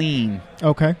eat clean.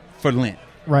 Okay. For Lent.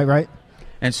 Right.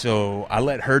 And so I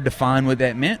let her define what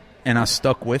that meant and I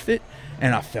stuck with it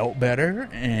and I felt better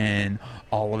and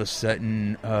all of a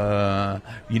sudden,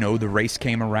 the race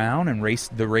came around and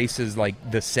the race is like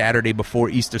the Saturday before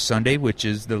Easter Sunday, which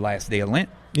is the last day of Lent.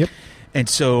 Yep. And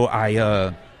so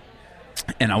I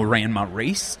ran my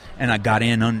race and I got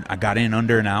in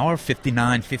under an hour,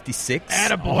 59:56.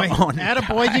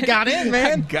 Attaboy, you got in,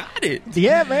 man. I got it.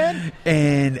 Yeah, man.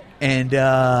 And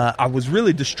I was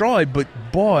really destroyed, but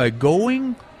boy,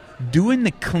 doing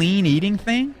the clean eating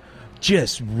thing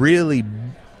just really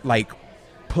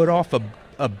put off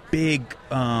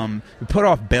put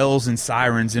off bells and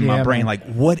sirens in my brain. Man. Like,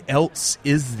 what else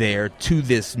is there to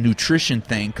this nutrition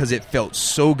thing? Because it felt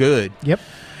so good. Yep.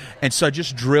 And so I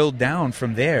just drilled down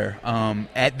from there.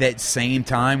 At that same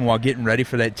time, while getting ready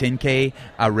for that 10K,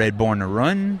 I read Born to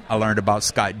Run. I learned about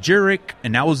Scott Jurek,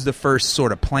 and that was the first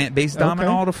sort of plant-based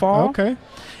domino to fall. Okay.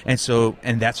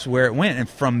 And that's where it went. And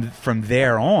from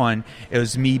there on, it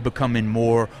was me becoming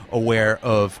more aware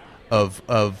of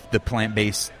the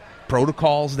plant-based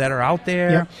protocols that are out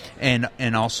there,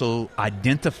 and also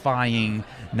identifying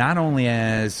not only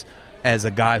as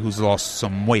a guy who's lost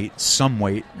some weight,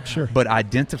 sure, but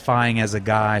identifying as a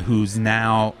guy who's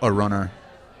now a runner.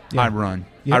 I run.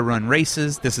 Yep. I run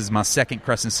races. This is my second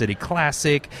Crescent City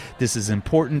Classic. This is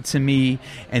important to me.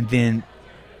 And then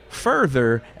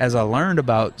further, as I learned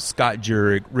about Scott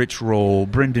Jurek, Rich Roll,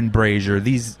 Brendan Brazier,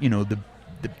 these, the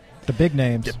big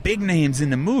names. The big names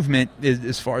in the movement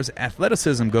as far as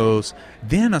athleticism goes,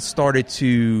 then I started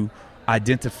to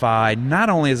identify not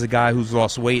only as a guy who's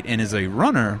lost weight and is a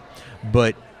runner,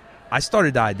 but I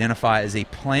started to identify as a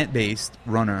plant-based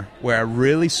runner where I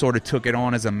really sort of took it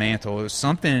on as a mantle. It was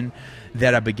something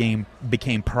that I became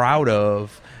proud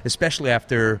of, especially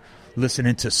after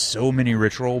listening to so many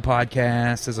Rich Roll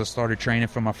podcasts as I started training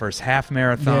for my first half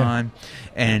marathon,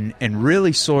 and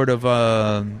really sort of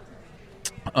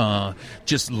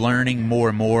just learning more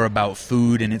and more about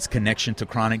food and its connection to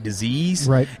chronic disease,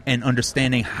 right, and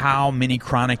understanding how many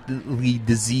chronically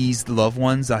diseased loved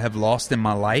ones I have lost in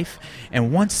my life.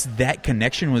 And once that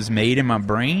connection was made in my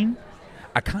brain,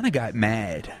 I kind of got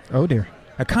mad. Oh, dear.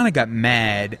 I kind of got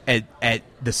mad at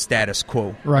the status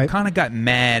quo. Right. I kind of got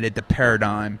mad at the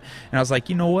paradigm. And I was like,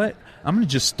 you know what? I'm going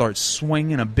to just start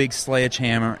swinging a big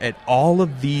sledgehammer at all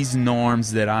of these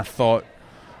norms that I thought,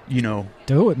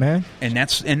 do it, man. And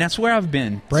that's where I've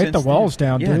been. Break the walls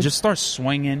down, dude. dude. Just start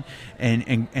swinging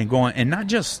and going, and not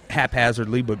just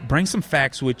haphazardly, but bring some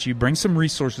facts with you, bring some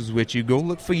resources with you. Go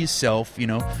look for yourself,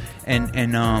 and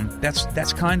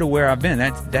that's kind of where I've been.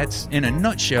 That's in a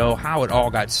nutshell how it all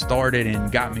got started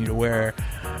and got me to where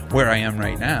I am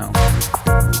right now.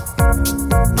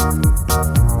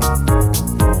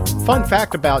 Fun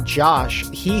fact about Josh,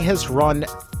 he has run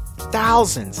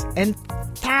thousands and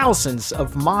thousands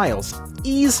of miles,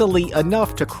 easily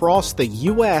enough to cross the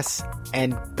U.S.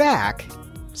 and back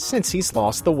since he's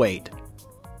lost the weight.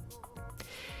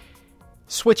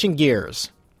 Switching gears.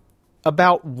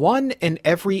 About 1 in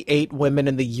every 8 women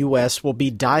in the U.S. will be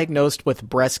diagnosed with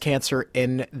breast cancer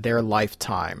in their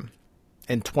lifetime.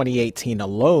 In 2018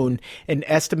 alone, an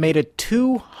estimated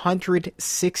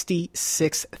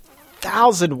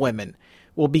 266,000 women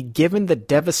will be given the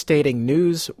devastating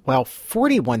news, while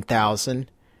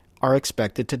 41,000 are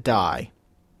expected to die.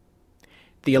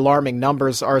 The alarming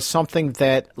numbers are something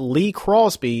that Lee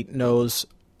Crosby knows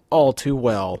all too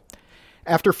well.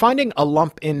 After finding a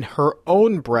lump in her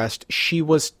own breast, she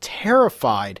was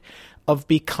terrified of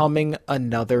becoming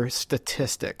another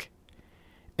statistic.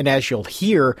 And as you'll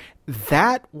hear,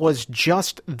 that was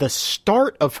just the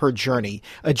start of her journey,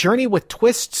 a journey with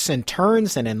twists and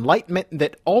turns and enlightenment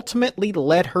that ultimately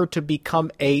led her to become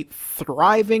a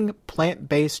thriving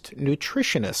plant-based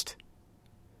nutritionist.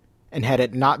 And had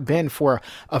it not been for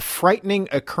a frightening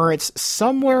occurrence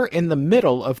somewhere in the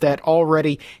middle of that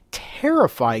already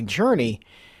terrifying journey,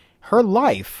 her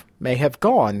life may have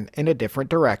gone in a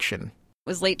different direction. It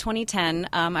was late 2010.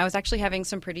 I was actually having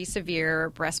some pretty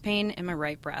severe breast pain in my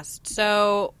right breast.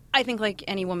 So I think like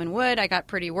any woman would, I got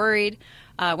pretty worried.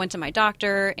 Went to my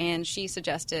doctor, and she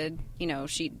suggested,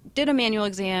 she did a manual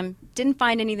exam, didn't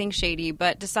find anything shady,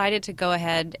 but decided to go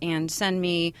ahead and send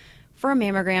me for a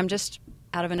mammogram just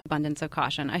out of an abundance of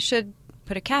caution. I should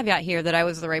put a caveat here that I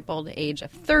was the ripe old age of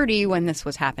 30 when this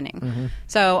was happening. Mm-hmm.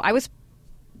 So I was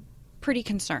pretty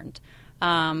concerned.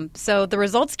 So the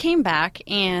results came back,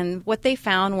 and what they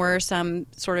found were some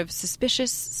sort of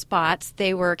suspicious spots.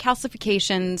 They were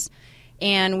calcifications,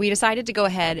 and we decided to go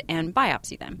ahead and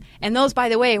biopsy them. And those, by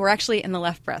the way, were actually in the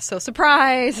left breast. So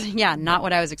surprise! Yeah, not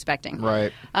what I was expecting.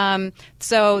 Right.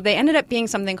 So they ended up being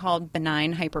something called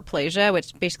benign hyperplasia,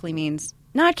 which basically means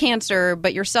not cancer,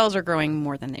 but your cells are growing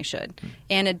more than they should.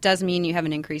 And it does mean you have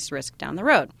an increased risk down the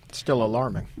road. Still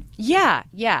alarming. Yeah.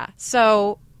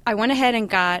 So I went ahead and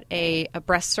got a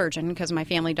breast surgeon because my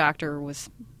family doctor was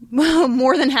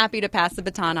more than happy to pass the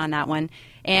baton on that one,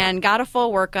 and got a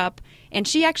full workup. And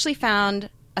she actually found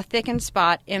a thickened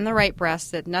spot in the right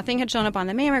breast that nothing had shown up on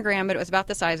the mammogram, but it was about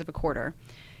the size of a quarter.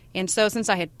 And so since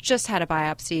I had just had a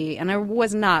biopsy and I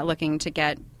was not looking to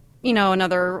get,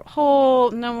 another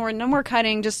hole, no more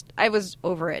cutting, I was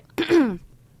over it.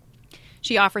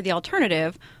 She offered the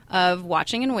alternative of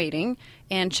watching and waiting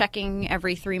and checking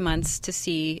every 3 months to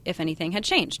see if anything had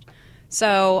changed.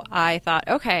 So I thought,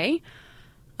 okay,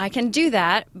 I can do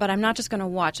that, but I'm not just going to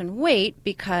watch and wait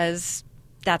because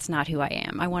that's not who I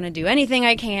am. I want to do anything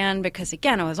I can because,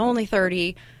 again, I was only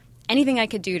 30, anything I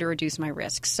could do to reduce my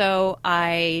risk. So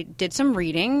I did some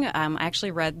reading. I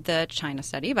actually read the China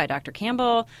study by Dr.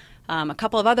 Campbell, a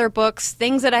couple of other books,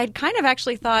 things that I'd kind of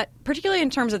actually thought, particularly in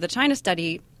terms of the China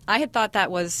study, I had thought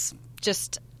that was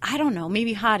just, I don't know,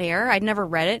 maybe hot air. I'd never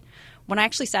read it. When I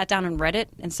actually sat down and read it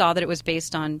and saw that it was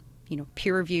based on,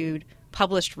 peer-reviewed,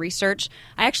 published research,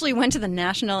 I actually went to the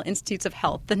National Institutes of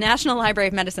Health, the National Library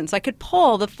of Medicine, so I could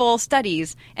pull the full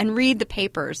studies and read the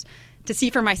papers to see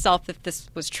for myself if this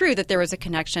was true, that there was a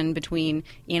connection between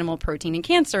animal protein and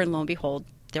cancer, and lo and behold,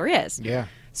 there is. Yeah.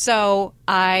 So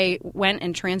I went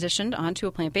and transitioned onto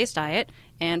a plant-based diet,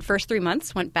 and first 3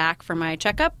 months went back for my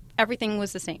checkup. Everything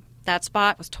was the same. That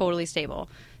spot was totally stable.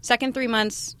 Second 3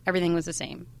 months, everything was the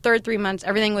same. Third 3 months,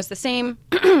 everything was the same.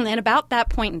 And about that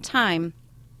point in time,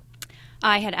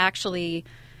 I had actually,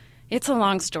 it's a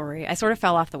long story. I sort of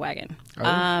fell off the wagon.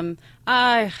 Oh.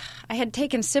 I had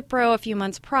taken Cipro a few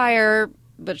months prior,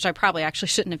 which I probably actually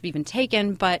shouldn't have even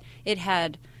taken, but it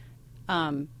had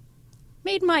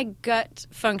made my gut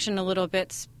function a little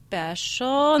bit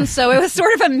special. And so it was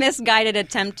sort of a misguided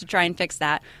attempt to try and fix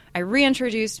that. I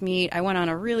reintroduced meat. I went on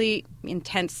a really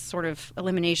intense sort of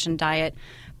elimination diet.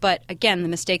 But again, the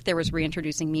mistake there was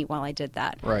reintroducing meat while I did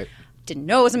that. Right. Didn't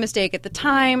know it was a mistake at the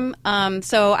time.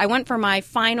 So I went for my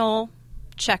final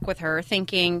check with her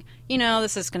thinking,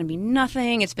 this is going to be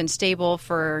nothing. It's been stable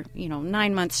for,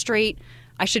 9 months straight.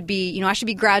 I should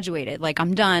be graduated. Like,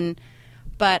 I'm done.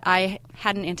 But I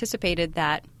hadn't anticipated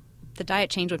that the diet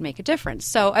change would make a difference.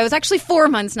 So I was actually 4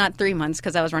 months, not 3 months,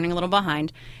 because I was running a little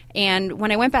behind. And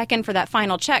when I went back in for that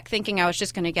final check, thinking I was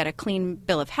just going to get a clean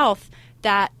bill of health,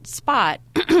 that spot,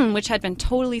 which had been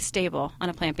totally stable on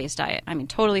a plant-based diet,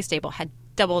 totally stable, had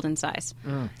doubled in size.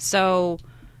 So,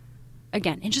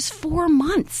 again, in just 4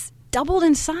 months, doubled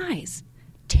in size.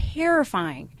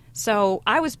 Terrifying. So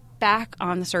I was back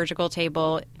on the surgical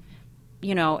table,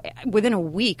 within a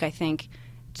week, I think,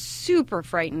 super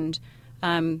frightened.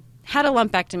 Had a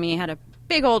lumpectomy, had a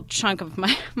big old chunk of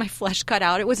my flesh cut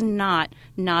out. It was not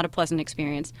a pleasant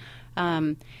experience.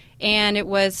 And it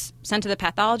was sent to the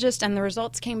pathologist, and the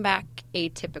results came back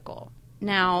atypical.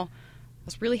 Now, I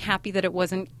was really happy that it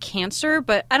wasn't cancer,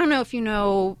 but I don't know if you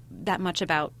know that much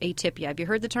about atypia. Have you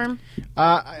heard the term?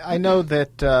 I know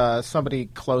that somebody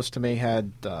close to me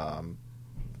had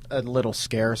a little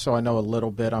scare, so I know a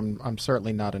little bit. I'm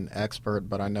certainly not an expert,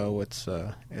 but I know it's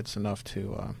enough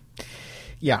to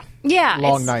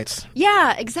long nights.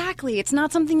 Yeah, exactly. It's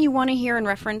not something you want to hear in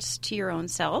reference to your own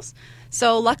cells.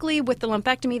 So luckily with the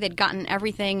lumpectomy, they'd gotten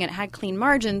everything and it had clean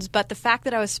margins, but the fact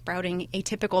that I was sprouting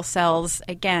atypical cells,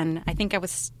 again, I think I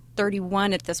was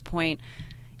 31 at this point,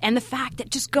 and the fact that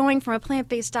just going from a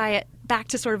plant-based diet back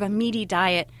to sort of a meaty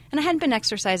diet, and I hadn't been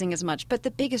exercising as much, but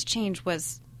the biggest change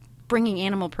was bringing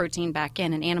animal protein back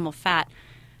in and animal fat,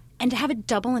 and to have it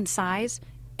double in size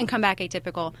and come back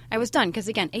atypical, I was done. Because,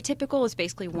 again, atypical is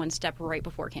basically one step right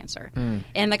before cancer.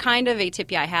 And the kind of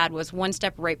atypia I had was one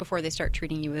step right before they start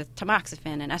treating you with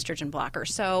tamoxifen and estrogen blockers.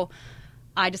 So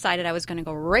I decided I was going to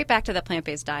go right back to the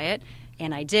plant-based diet,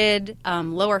 and I did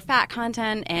lower fat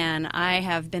content, and I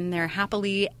have been there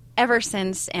happily ever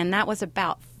since, and that was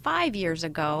about 5 years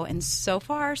ago, and so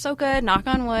far, so good. Knock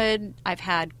on wood, I've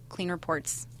had clean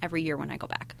reports every year when I go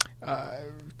back.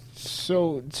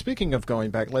 So, speaking of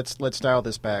going back, let's dial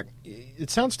this back.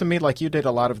 It sounds to me like you did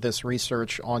a lot of this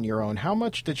research on your own. How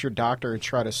much did your doctor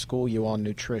try to school you on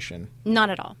nutrition?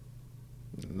 Not at all.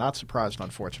 Not surprised,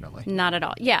 unfortunately. Not at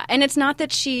all. Yeah, and it's not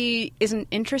that she isn't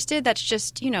interested. That's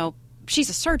just, she's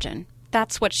a surgeon.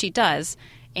 That's what she does.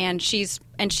 And she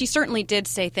certainly did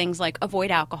say things like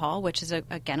avoid alcohol, which is,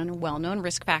 again, a well-known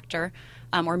risk factor,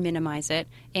 or minimize it,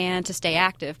 and to stay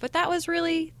active. But that was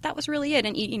really it,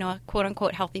 and eat, a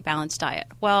quote-unquote healthy, balanced diet.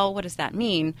 Well, what does that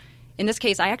mean? In this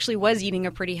case, I actually was eating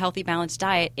a pretty healthy, balanced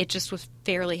diet. It just was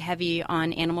fairly heavy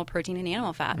on animal protein and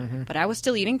animal fat. Mm-hmm. But I was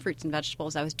still eating fruits and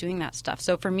vegetables. I was doing that stuff.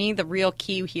 So for me, the real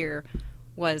key here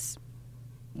was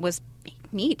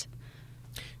meat.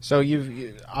 So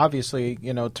you've obviously,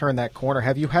 turned that corner.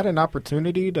 Have you had an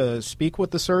opportunity to speak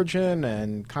with the surgeon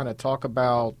and kind of talk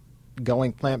about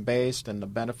going plant-based and the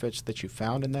benefits that you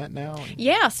found in that now?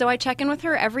 Yeah, so I check in with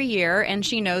her every year, and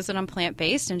she knows that I'm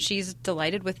plant-based, and she's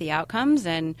delighted with the outcomes,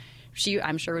 and she,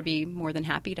 I'm sure, would be more than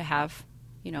happy to have,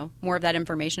 more of that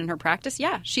information in her practice.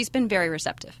 Yeah, she's been very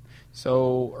receptive.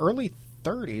 So early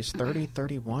 30s, 30,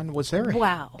 31, was there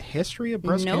a history of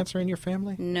breast cancer in your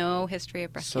family? No history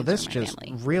of breast cancer in my family. So this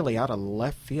just really out of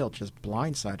left field just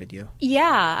blindsided you.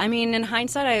 Yeah, I mean, in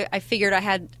hindsight, I figured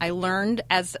I learned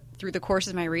through the course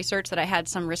of my research that I had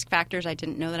some risk factors I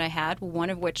didn't know that I had, one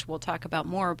of which we'll talk about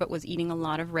more, but was eating a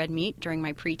lot of red meat during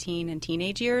my preteen and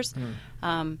teenage years.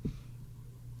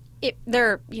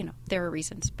 There are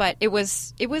reasons, but it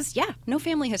was no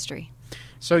family history.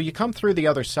 So you come through the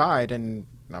other side, and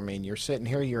I mean, you're sitting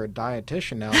here, you're a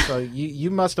dietitian now, so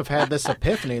you must have had this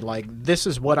epiphany, like, this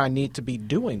is what I need to be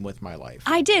doing with my life.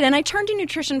 I did, and I turned to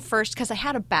nutrition first because I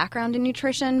had a background in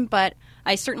nutrition, but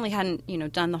I certainly hadn't,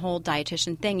 done the whole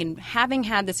dietitian thing, and having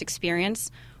had this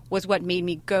experience was what made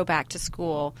me go back to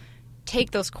school,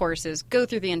 take those courses, go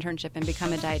through the internship, and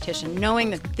become a dietitian, knowing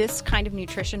that this kind of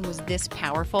nutrition was this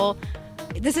powerful.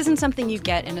 This isn't something you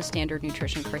get in a standard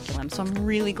nutrition curriculum, so I'm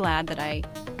really glad that I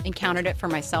encountered it for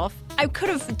myself. I could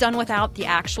have done without the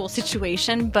actual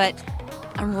situation, but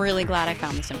I'm really glad I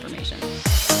found this information.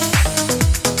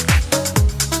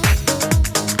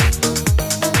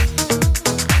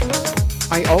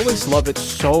 I always love it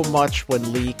so much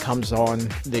when Lee comes on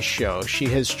this show. She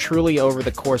has truly, over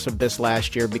the course of this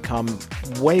last year, become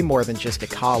way more than just a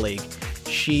colleague.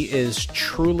 She is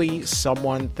truly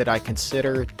someone that I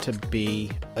consider to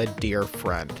be a dear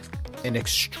friend, an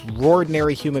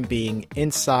extraordinary human being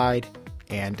inside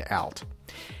and out.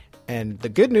 And the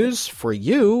good news for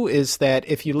you is that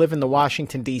if you live in the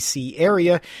Washington, D.C.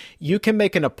 area, you can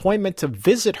make an appointment to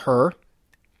visit her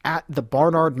at the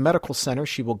Barnard Medical Center.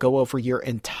 She will go over your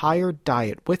entire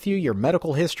diet with you, your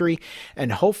medical history,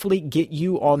 and hopefully get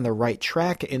you on the right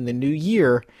track in the new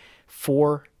year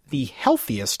for the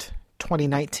healthiest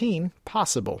 2019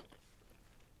 possible.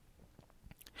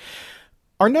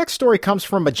 Our next story comes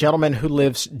from a gentleman who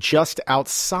lives just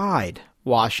outside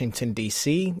Washington,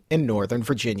 D.C. in Northern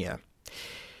Virginia.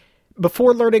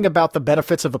 Before learning about the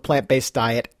benefits of a plant-based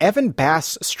diet, Evan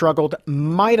Bass struggled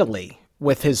mightily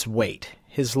with his weight.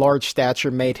 His large stature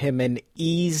made him an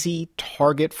easy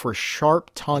target for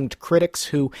sharp-tongued critics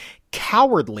who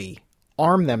cowardly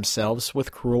arm themselves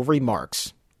with cruel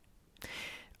remarks.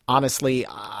 Honestly,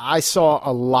 I saw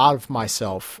a lot of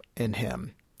myself in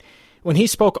him. When he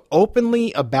spoke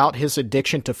openly about his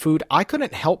addiction to food, I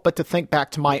couldn't help but to think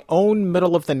back to my own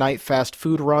middle-of-the-night fast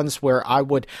food runs where I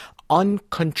would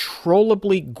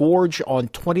uncontrollably gorge on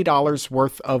 $20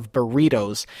 worth of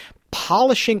burritos,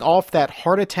 polishing off that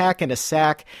heart attack in a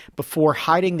sack before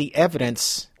hiding the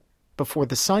evidence before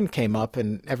the sun came up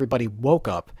and everybody woke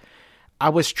up. I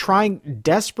was trying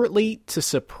desperately to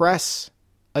suppress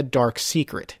a dark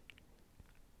secret.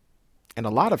 In a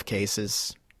lot of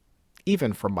cases,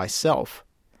 even from myself.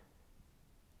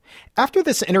 After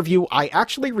this interview, I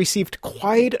actually received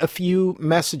quite a few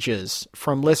messages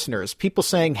from listeners, people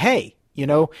saying, hey,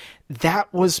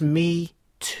 that was me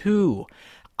too.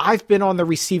 I've been on the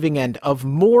receiving end of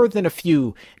more than a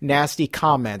few nasty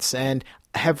comments and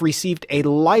have received a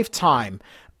lifetime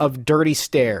of dirty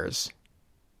stares.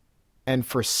 And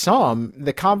for some,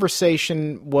 the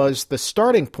conversation was the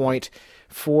starting point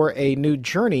for a new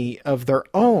journey of their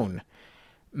own.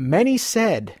 Many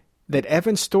said that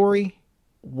Evan's story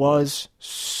was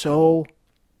so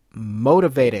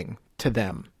motivating to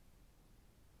them.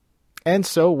 And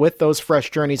so, with those fresh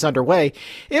journeys underway,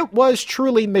 it was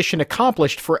truly mission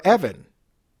accomplished for Evan,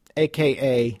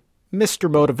 aka Mr.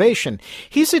 Motivation.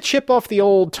 He's a chip off the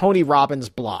old Tony Robbins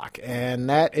block, and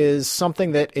that is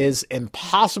something that is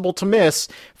impossible to miss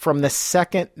from the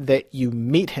second that you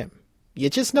meet him. You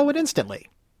just know it instantly.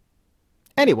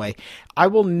 Anyway, I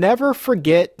will never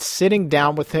forget sitting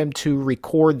down with him to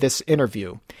record this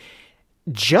interview.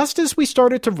 Just as we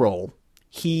started to roll,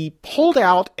 he pulled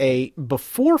out a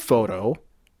before photo,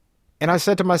 and I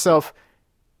said to myself,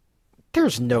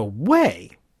 there's no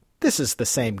way this is the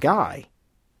same guy.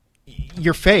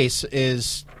 Your face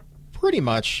is pretty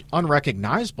much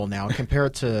unrecognizable now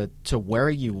compared to where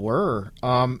you were.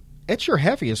 At your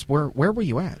heaviest, where were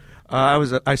you at?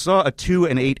 I saw a 2,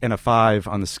 an 8, and a 5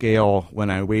 on the scale when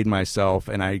I weighed myself,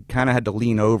 and I kind of had to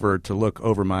lean over to look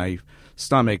over my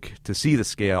stomach to see the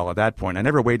scale at that point. I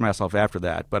never weighed myself after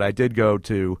that, but I did go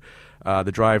to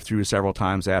the drive-through several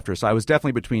times after. So I was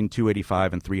definitely between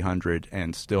 285 and 300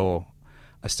 and still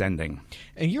ascending.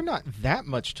 And you're not that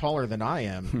much taller than I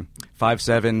am.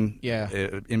 5'7". Yeah.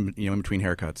 In between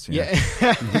haircuts. Yeah.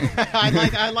 I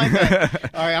like that.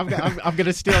 All right, I'm going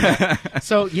to steal that.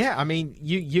 So yeah, I mean,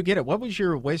 you get it. What was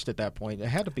your waist at that point? It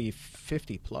had to be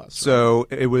 50 plus. Right? So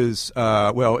it was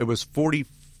it was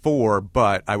 44,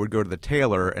 but I would go to the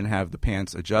tailor and have the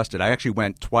pants adjusted. I actually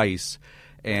went twice,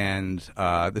 and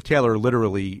the tailor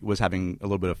literally was having a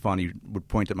little bit of fun. He would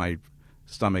point at my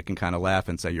stomach and kind of laugh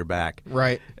and say, "You're back."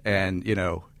 Right. And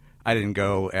I didn't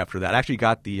go after that. I actually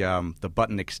got the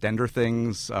button extender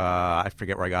things. I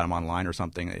forget where I got them online or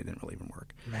something. They didn't really even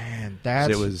work. Man,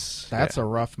 that's a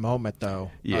rough moment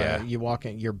though. Yeah. You walk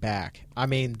in, you're back. I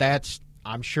mean,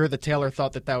 I'm sure the tailor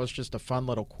thought that was just a fun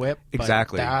little quip. But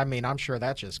exactly. I'm sure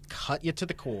that just cut you to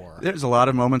the core. There's a lot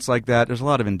of moments like that. There's a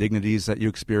lot of indignities that you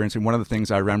experience. And one of the things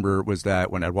I remember was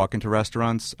that when I'd walk into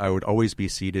restaurants, I would always be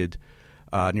seated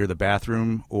near the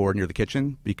bathroom or near the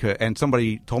kitchen. And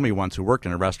somebody told me once who worked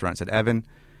in a restaurant, said, "Evan,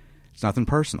 it's nothing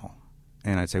personal."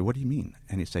 And I'd say, "What do you mean?"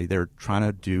 And he'd say, "They're trying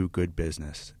to do good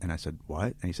business." And I said,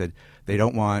 "What?" And he said, "They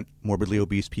don't want morbidly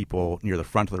obese people near the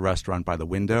front of the restaurant by the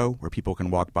window where people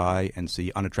can walk by and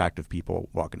see unattractive people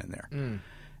walking in there."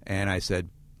 And I said,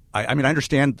 I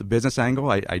understand the business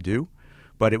angle. I do.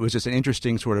 But it was just an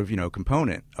interesting sort of,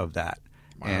 component of that.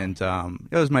 Wow. And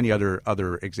there's many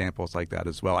other examples like that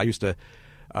as well. I used to,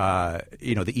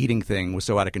 the eating thing was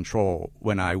so out of control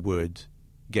when I would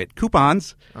get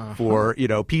coupons for,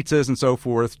 pizzas and so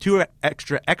forth, 2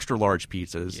 extra large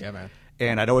pizzas. Yeah, man.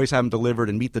 And I'd always have them delivered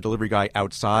and meet the delivery guy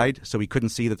outside so he couldn't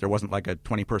see that there wasn't like a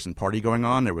 20-person party going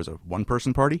on. There was a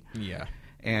 1-person party. Yeah.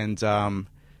 And, all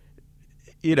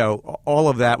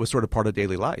of that was sort of part of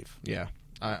daily life. Yeah.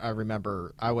 I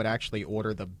remember I would actually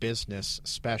order the business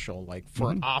special, like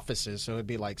for offices. So it'd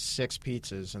be like 6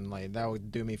 pizzas, and like that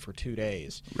would do me for 2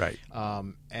 days. Right.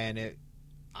 And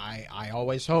I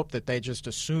always hoped that they just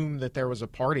assumed that there was a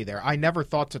party there. I never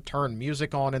thought to turn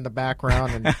music on in the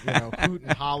background and hoot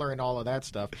and holler and all of that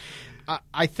stuff.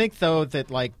 I think though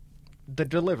that like the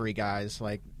delivery guys,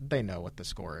 like they know what the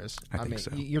score is. I mean,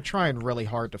 so. You're trying really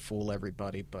hard to fool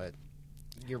everybody, but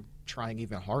you're trying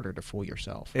even harder to fool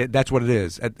yourself. That's what it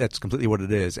is. That's completely what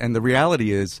it is. And the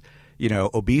reality is,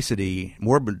 obesity,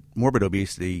 morbid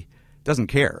obesity, doesn't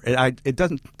care. It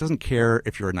doesn't care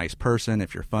if you're a nice person,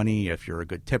 if you're funny, if you're a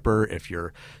good tipper, if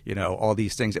you're, all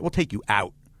these things. It will take you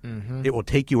out. Mm-hmm. It will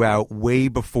take you out way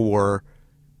before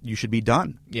you should be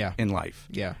done in life.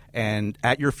 Yeah. And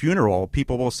at your funeral,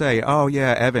 people will say, "Oh,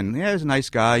 yeah, Evan, he's a nice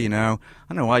guy, I don't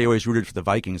know why you always rooted for the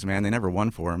Vikings, man. They never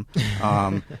won for him.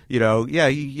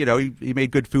 He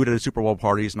made good food at his Super Bowl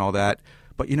parties and all that.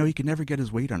 But, he could never get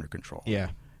his weight under control. Yeah.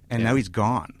 And now he's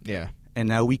gone. Yeah. And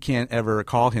now we can't ever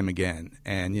call him again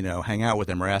and, hang out with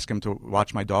him or ask him to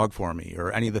watch my dog for me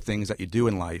or any of the things that you do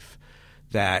in life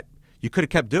that you could have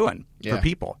kept doing for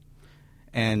people.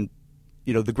 And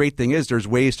the great thing is there's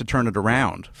ways to turn it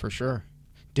around. For sure.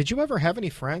 Did you ever have any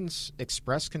friends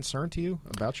express concern to you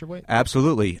about your weight?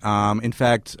 Absolutely. In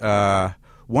fact,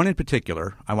 one in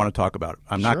particular I want to talk about.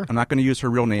 I'm not going to use her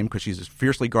real name because she's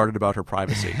fiercely guarded about her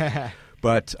privacy.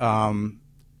 But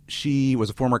she was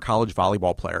a former college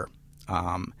volleyball player.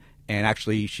 And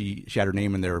actually, she had her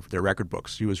name in their record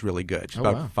books. She was really good. She's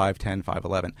about 5'10",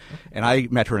 5'11". Okay. And I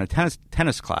met her in a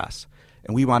tennis class.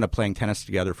 And we wound up playing tennis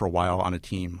together for a while on a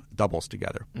team, doubles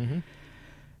together. Mm-hmm.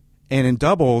 And in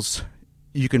doubles,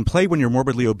 you can play when you're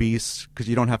morbidly obese because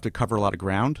you don't have to cover a lot of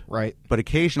ground. Right. But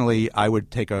occasionally I would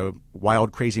take a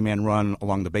wild, crazy man run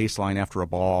along the baseline after a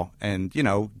ball and,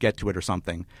 get to it or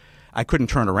something. I couldn't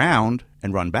turn around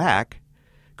and run back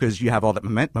because you have all that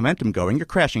momentum going. You're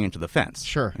crashing into the fence.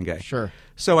 Sure. Okay. Sure.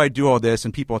 So I do all this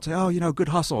and people would say, oh, good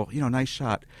hustle, nice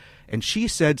shot. And she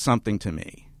said something to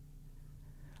me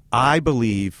I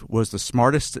believe was the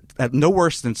smartest, no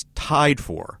worse than tied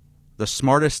for the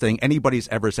smartest thing anybody's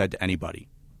ever said to anybody.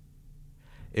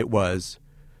 It was,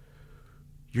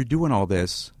 you're doing all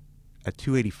this at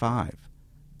 285.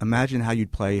 Imagine how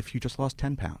you'd play if you just lost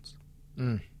 10 pounds.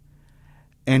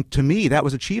 And to me, that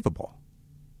was achievable.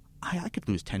 I could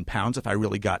lose 10 pounds if I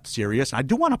really got serious. I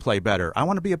do want to play better. I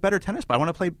want to be a better tennis player. I want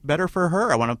to play better for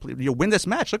her. I want to win this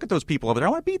match. Look at those people over there.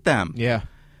 I want to beat them. Yeah.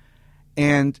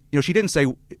 And, she didn't say,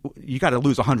 you got to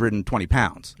lose 120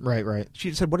 pounds. Right.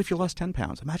 She said, what if you lost 10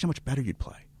 pounds? Imagine how much better you'd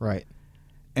play. Right.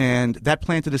 And that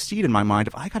planted a seed in my mind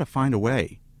of, I got to find a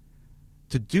way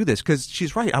to do this because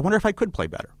she's right. I wonder if I could play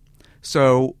better.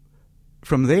 So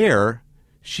from there,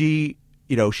 she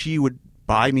would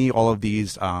buy me all of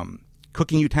these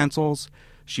cooking utensils.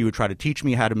 She would try to teach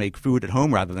me how to make food at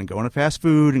home rather than going to fast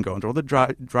food and going to all the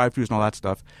drive-thrus and all that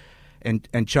stuff.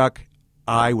 And Chuck,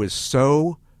 I was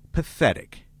so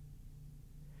pathetic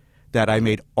that I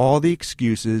made all the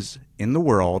excuses in the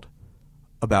world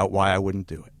about why I wouldn't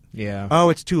do it. Yeah. Oh,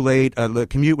 it's too late. The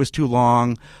commute was too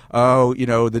long. Oh,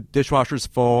 the dishwasher's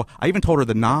full. I even told her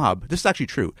the knob. This is actually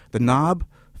true. The knob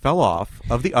fell off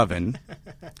of the oven,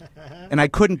 and I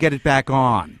couldn't get it back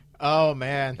on. Oh,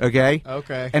 man. Okay?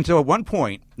 Okay. And so at one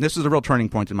point, this is a real turning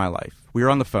point in my life. We were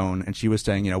on the phone, and she was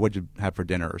saying, what'd you have for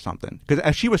dinner or something?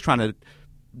 Because she was trying to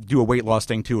do a weight loss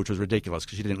thing, too, which was ridiculous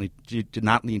because she did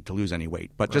not need to lose any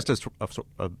weight, but just as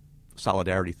a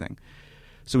solidarity thing.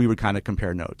 So we would kind of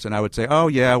compare notes. And I would say, oh,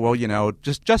 yeah, well,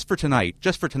 just for tonight,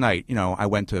 I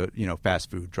went to,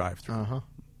 fast food drive-thru. Uh-huh.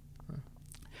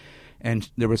 And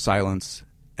there was silence.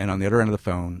 And on the other end of the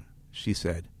phone, she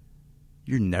said,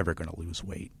 you're never going to lose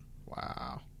weight.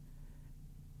 Wow.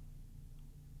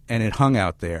 And it hung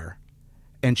out there.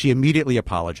 And she immediately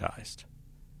apologized.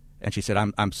 And she said,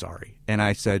 I'm sorry. And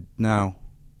I said, no,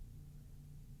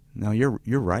 you're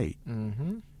right.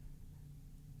 Mm-hmm.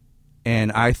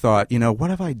 And I thought, what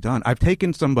have I done? I've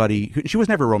taken somebody she was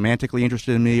never romantically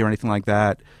interested in me or anything like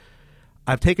that.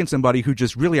 I've taken somebody who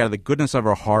just really out of the goodness of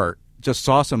her heart just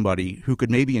saw somebody who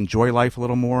could maybe enjoy life a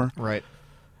little more. Right.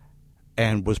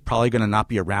 And was probably going to not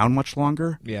be around much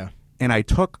longer. Yeah. And I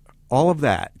took all of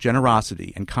that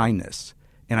generosity and kindness,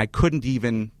 and I couldn't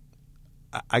even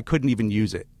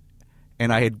use it.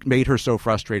 And I had made her so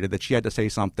frustrated that she had to say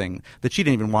something that she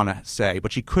didn't even want to say,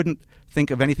 but she couldn't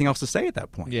think of anything else to say at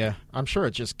that point. Yeah, I'm sure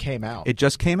it just came out. It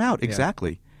just came out,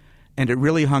 exactly. Yeah. And it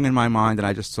really hung in my mind, and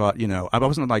I just thought, I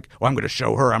wasn't like, I'm going to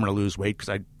show her I'm going to lose weight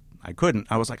because I couldn't.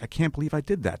 I was like, I can't believe I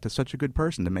did that to such a good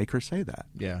person to make her say that.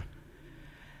 Yeah.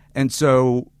 And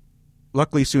so,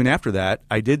 luckily, soon after that,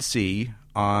 I did see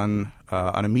on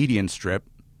a median strip,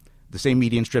 the same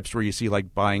median strips where you see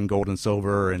like buying gold and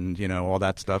silver and all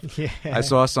that stuff. Yeah. I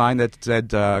saw a sign that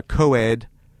said co-ed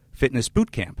fitness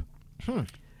boot camp.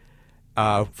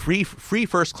 Free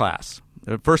first class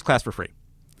for free.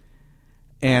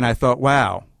 And I thought,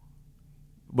 wow.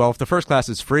 Well, if the first class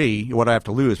is free, what do I have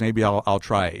to lose? Maybe I'll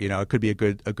try it. It could be a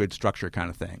good structure kind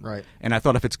of thing. Right. And I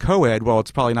thought if it's co-ed, well,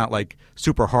 it's probably not like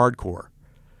super hardcore.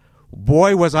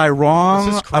 Boy, was I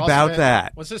wrong about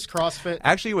that. Was this CrossFit?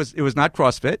 Actually, it was not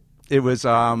CrossFit. It was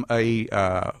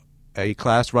a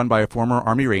class run by a former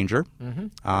Army Ranger.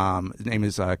 Mm-hmm. His name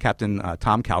is Captain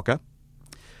Tom Kalka,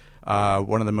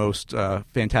 one of the most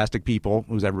fantastic people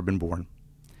who's ever been born.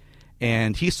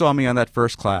 And he saw me on that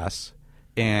first class,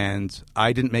 and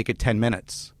I didn't make it 10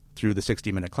 minutes through the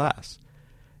 60-minute class.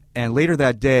 And later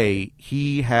that day,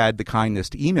 he had the kindness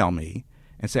to email me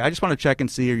and say, I just want to check and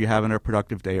see, are you having a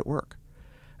productive day at work?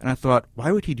 And I thought,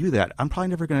 why would he do that? I'm probably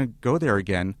never going to go there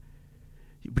again.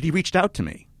 But he reached out to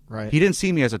me. Right. He didn't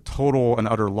see me as a total and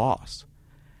utter loss.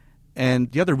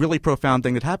 And the other really profound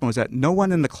thing that happened was that no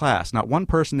one in the class, not one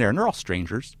person there, and they're all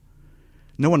strangers,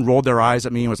 no one rolled their eyes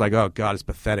at me and was like, oh, God, it's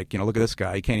pathetic. Look at this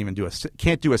guy. He can't even do a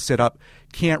sit-up,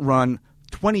 can't run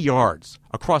 20 yards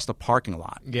across the parking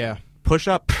lot. Yeah. Push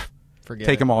up,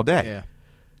 take him all day. Yeah.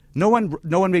 No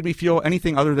one made me feel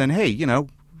anything other than, hey,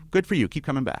 good for you. Keep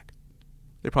coming back.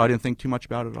 They probably didn't think too much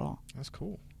about it at all. That's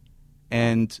cool.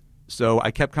 And so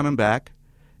I kept coming back,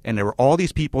 and there were all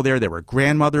these people there. There were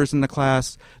grandmothers in the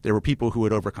class. There were people who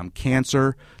had overcome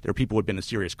cancer. There were people who had been in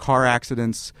serious car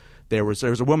accidents. There was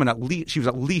a woman, she was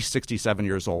at least 67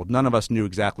 years old. None of us knew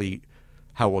exactly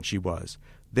how old she was.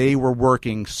 They were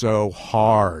working so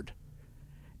hard.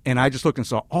 And I just looked and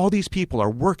saw all these people are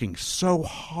working so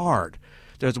hard.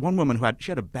 There's one woman who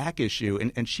had a back issue,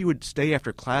 and she would stay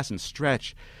after class and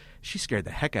stretch. She scared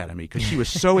the heck out of me because she was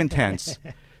so intense.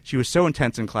 She was so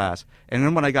intense in class. And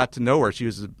then when I got to know her, she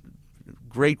was a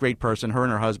great, great person. Her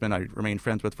and her husband I remained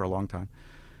friends with for a long time.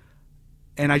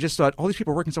 And I just thought, all these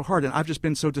people are working so hard, and I've just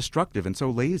been so destructive and so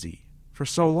lazy for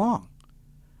so long.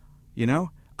 You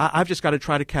know? I've just got to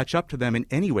try to catch up to them in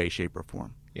any way, shape, or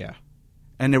form. Yeah.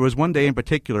 And there was one day in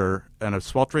particular, on a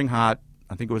sweltering hot,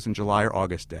 I think it was in July or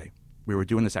August day, we were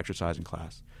doing this exercise in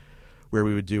class where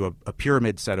we would do a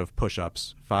pyramid set of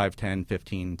push-ups, 5, 10,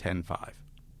 15, 10, 5,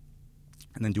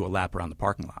 and then do a lap around the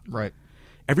parking lot. Right.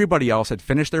 Everybody else had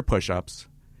finished their push-ups,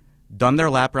 done their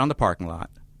lap around the parking lot,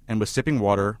 and was sipping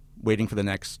water, waiting for the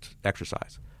next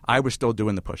exercise. I was still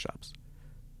doing the push-ups.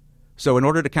 So in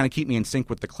order to kind of keep me in sync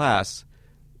with the class,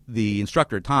 the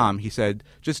instructor, Tom, he said,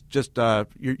 just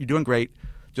you're doing great.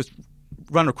 Just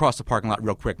run across the parking lot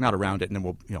real quick, not around it, and then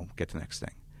we'll get to the next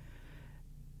thing.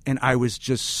 And I was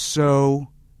just so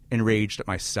enraged at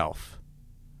myself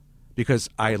because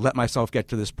I let myself get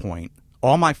to this point,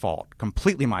 all my fault,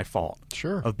 completely my fault,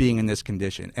 Sure. of being in this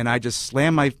condition. And I just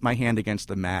slammed my hand against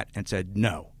the mat and said,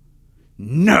 no.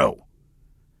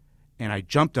 And I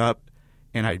jumped up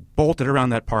and I bolted around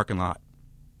that parking lot.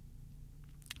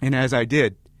 And as I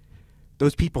did,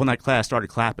 those people in that class started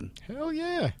clapping. Hell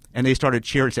yeah. And they started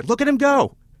cheering and said, look at him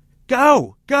go.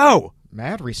 Go, go.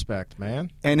 Mad respect,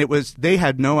 man. And they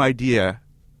had no idea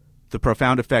the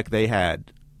profound effect they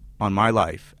had on my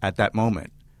life at that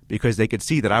moment because they could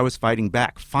see that I was fighting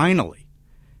back finally.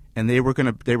 And they were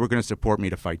going to support me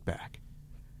to fight back.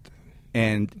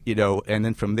 And, and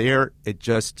then from there, it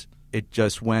just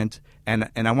went. And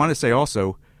I want to say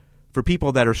also, for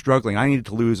people that are struggling, I needed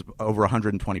to lose over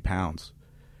 120 pounds.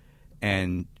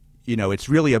 And, it's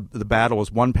really the battle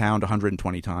is 1 pound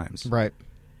 120 times. Right.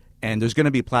 And there's going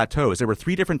to be plateaus. There were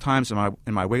 3 different times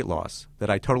in my weight loss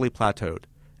that I totally plateaued.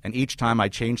 And each time I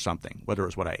changed something, whether it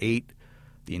was what I ate,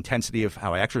 the intensity of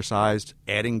how I exercised,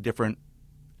 adding different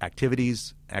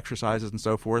activities, exercises, and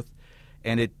so forth.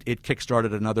 And it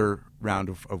kick-started another round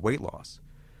of weight loss.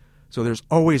 So there's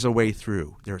always a way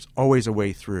through. There's always a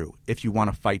way through if you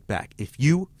want to fight back. If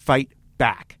you fight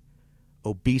back,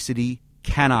 obesity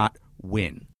cannot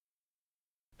win.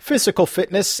 Physical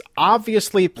fitness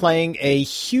obviously playing a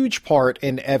huge part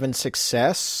in Evan's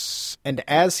success, and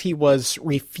as he was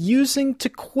refusing to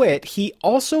quit, he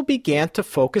also began to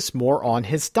focus more on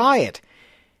his diet.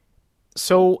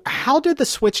 So how did the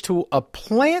switch to a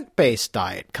plant-based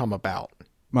diet come about?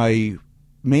 My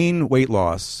main weight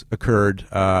loss occurred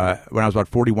when I was about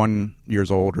 41 years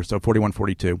old or so, 41,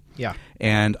 42. Yeah.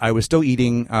 And I was still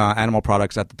eating animal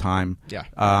products at the time. Yeah.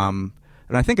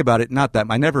 And I think about it, not that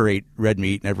I never ate red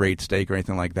meat, never ate steak or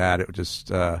anything like that. It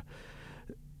just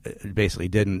it basically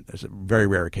didn't. It was very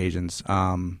rare occasions,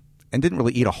 and didn't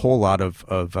really eat a whole lot of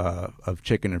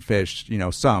chicken and fish.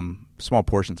 Some small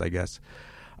portions, I guess.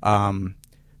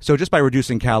 So just by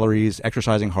reducing calories,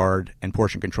 exercising hard, and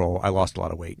portion control, I lost a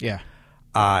lot of weight. Yeah.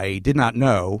 I did not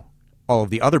know all of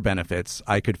the other benefits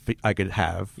I could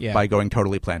have by going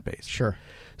totally plant-based. Sure.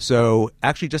 So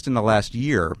actually, just in the last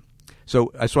year.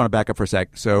 So I just want to back up for a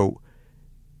sec. So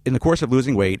in the course of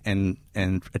losing weight and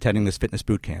attending this fitness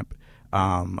boot camp,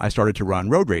 I started to run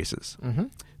road races,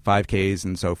 5Ks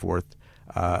and so forth,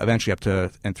 eventually up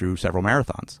to and through several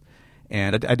marathons.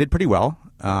 And I did pretty well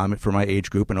for my age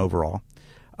group and overall.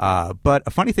 But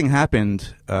a funny thing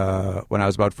happened when I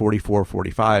was about 44,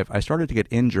 45. I started to get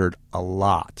injured a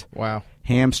lot. Wow.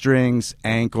 Hamstrings,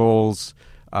 ankles,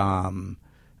 calves.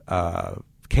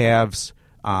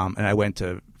 And I went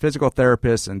to physical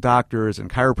therapists and doctors and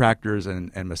chiropractors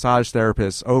and massage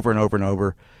therapists over and over and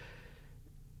over.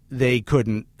 They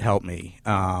couldn't help me.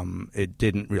 It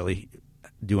didn't really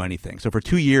do anything. So for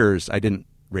 2 years, I didn't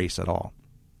race at all.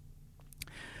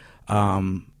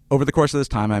 Over the course of this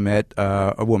time, I met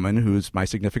a woman who's my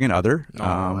significant other.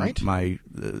 Right. My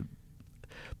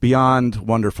beyond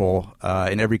wonderful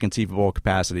in every conceivable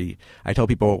capacity. I tell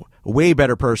people, a way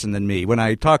better person than me. When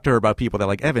I talk to her about people, they're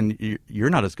like, Evan, you're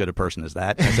not as good a person as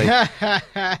that. And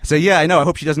I say, yeah, I know. I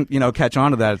hope she doesn't, catch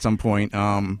on to that at some point.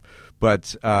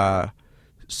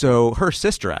 So her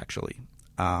sister actually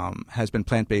has been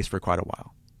plant-based for quite a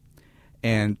while.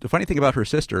 And the funny thing about her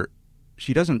sister,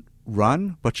 she doesn't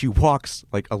run, but she walks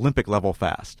like Olympic level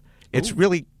fast. It's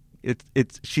really,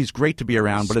 she's great to be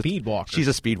around. But speed walker. She's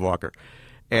a speed walker.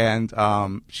 And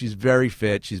she's very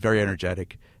fit. She's very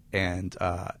energetic, and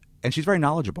she's very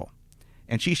knowledgeable.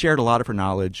 And she shared a lot of her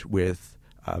knowledge with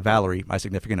Valerie, my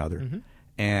significant other. Mm-hmm.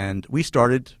 And we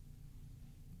started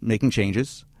making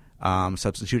changes,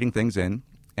 substituting things in,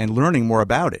 and learning more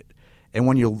about it. And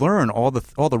when you learn all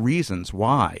the reasons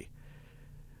why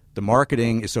the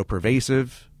marketing is so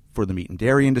pervasive for the meat and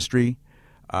dairy industry,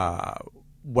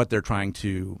 what they're trying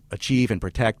to achieve and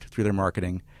protect through their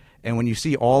marketing, and when you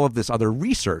see all of this other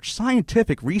research,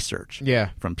 scientific research,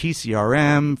 from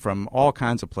PCRM, from all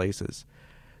kinds of places,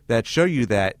 that show you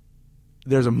that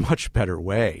there's a much better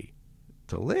way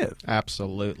to live.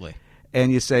 Absolutely.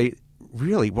 And you say,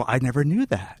 really? Well, I never knew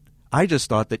that. I just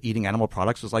thought that eating animal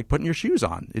products was like putting your shoes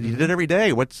on. You did it every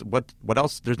day. What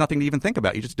else? There's nothing to even think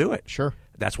about. You just do it. Sure.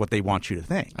 That's what they want you to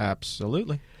think.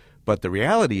 Absolutely. But the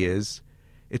reality is,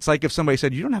 it's like if somebody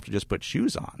said, you don't have to just put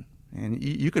shoes on. And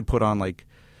you could put on like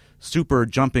super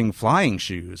jumping flying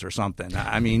shoes or something.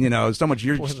 I mean, so much.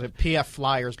 What was it, PF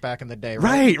Flyers back in the day,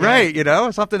 right? Right.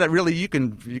 Something that really you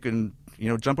can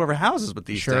jump over houses with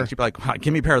these things. You'd be like, wow,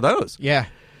 give me a pair of those. Yeah.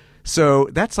 So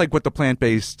that's like what the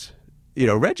plant-based,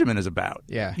 regimen is about.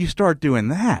 Yeah. You start doing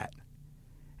that,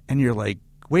 and you're like,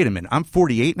 wait a minute, I'm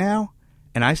 48 now,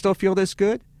 and I still feel this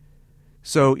good?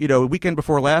 So, weekend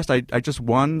before last, I just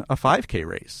won a 5K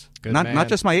race. Not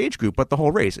just my age group, but the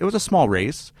whole race. It was a small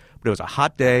race, but it was a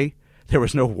hot day. There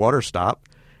was no water stop,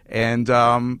 and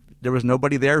there was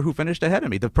nobody there who finished ahead of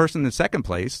me. The person in second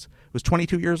place was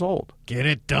 22 years old. Get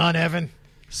it done, Evan.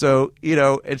 So,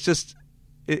 it's just,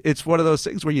 it's one of those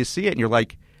things where you see it and you're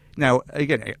like, now,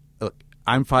 again, look,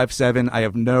 I'm 5'7". I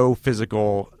have no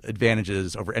physical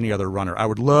advantages over any other runner. I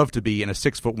would love to be in a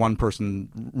 6'1" person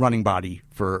running body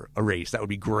for a race. That would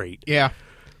be great. Yeah.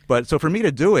 But so for me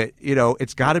to do it,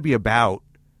 it's got to be about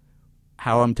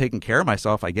how I'm taking care of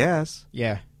myself, I guess.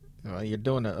 Yeah. Well, you're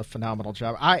doing a phenomenal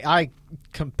job. I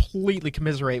completely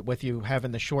commiserate with you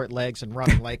having the short legs and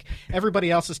running. Like, everybody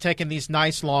else is taking these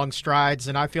nice long strides,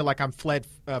 and I feel like I'm Fred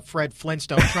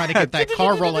Flintstone trying to get that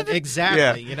car rolling.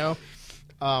 Exactly,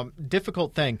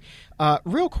 difficult thing.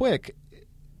 Real quick,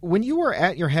 when you were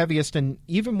at your heaviest, and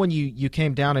even when you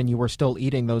came down and you were still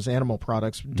eating those animal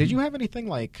products, did you have anything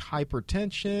like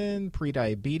hypertension,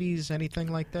 prediabetes,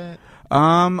 anything like that?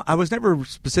 I was never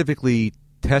specifically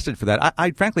tested for that.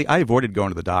 I frankly avoided going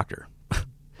to the doctor.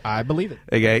 I believe it.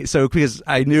 Okay, so because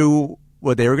I knew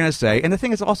what they were going to say, and the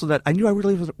thing is also that I knew I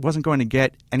really wasn't going to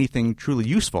get anything truly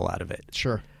useful out of it.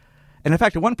 Sure. And in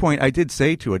fact, at one point I did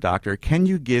say to a doctor, can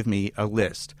you give me a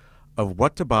list of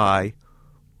what to buy,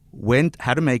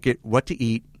 how to make it, what to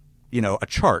eat, a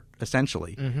chart,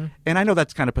 essentially. Mm-hmm. And I know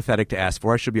that's kind of pathetic to ask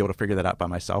for. I should be able to figure that out by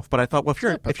myself. But I thought, well,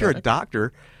 if you're a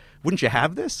doctor, wouldn't you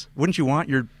have this? Wouldn't you want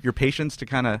your patients to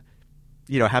kind of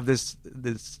have this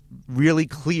really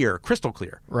clear, crystal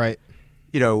clear, right?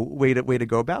 Way to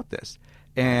go about this.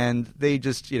 And they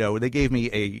just, they gave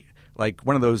me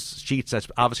one of those sheets that's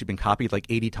obviously been copied like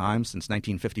 80 times since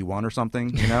 1951 or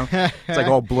something. It's like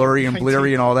all blurry and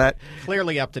blurry and all that.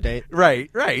 Clearly up to date. Right.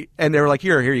 And they were like,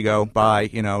 here you go, buy.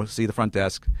 See the front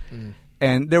desk. Mm.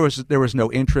 And there was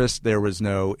no interest. There was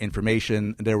no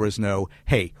information. There was no,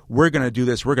 hey, we're going to do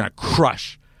this. We're going to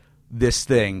crush this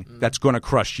thing that's going to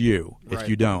crush you if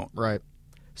you don't. Right.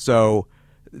 So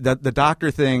the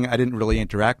doctor thing I didn't really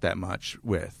interact that much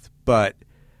with. But,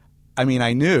 I mean,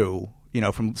 I knew,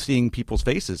 from seeing people's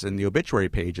faces in the obituary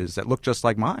pages that looked just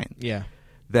like mine,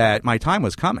 that my time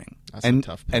was coming. That's a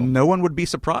tough pill. And no one would be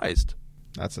surprised.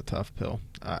 That's a tough pill.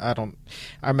 I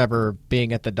remember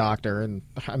being at the doctor, and,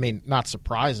 I mean, not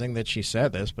surprising that she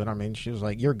said this, but, I mean, she was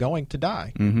like, you're going to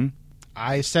die. Mm-hmm.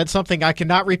 I said something I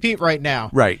cannot repeat right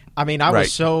now. Right. I mean, I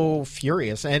was so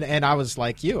furious, and I was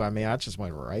like you. I mean, I just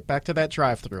went right back to that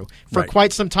drive-through for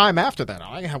quite some time after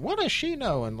that. What does she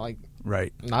know? And I'm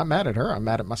not mad at her. I'm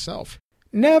mad at myself.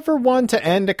 Never one to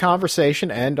end a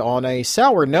conversation, and on a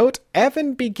sour note,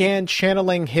 Evan began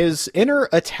channeling his inner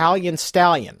Italian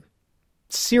stallion.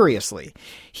 Seriously,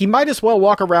 he might as well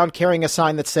walk around carrying a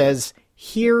sign that says,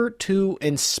 "Here to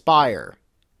inspire."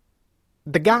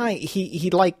 The guy,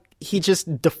 he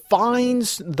just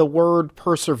defines the word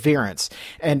perseverance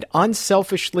and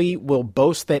unselfishly will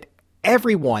boast that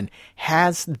everyone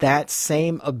has that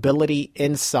same ability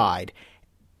inside.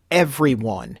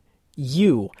 Everyone.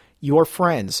 You, your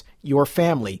friends, your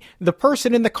family, the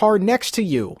person in the car next to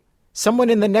you, someone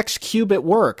in the next cube at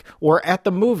work or at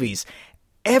the movies.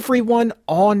 Everyone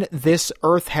on this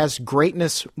earth has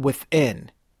greatness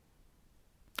within.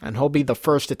 And he'll be the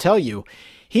first to tell you,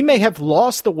 he may have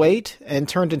lost the weight and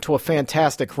turned into a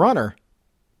fantastic runner,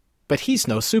 but he's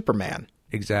no Superman.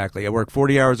 Exactly. I work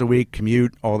 40 hours a week,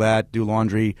 commute, all that, do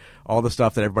laundry, all the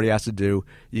stuff that everybody has to do.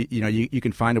 You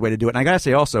can find a way to do it. And I got to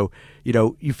say also,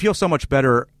 you feel so much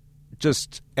better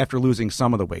just after losing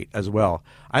some of the weight as well.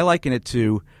 I liken it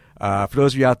to For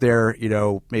those of you out there,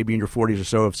 maybe in your 40s or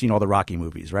so, have seen all the Rocky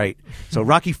movies, right? So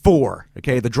Rocky IV,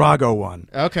 okay, the Drago one.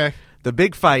 Okay. The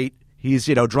big fight, he's,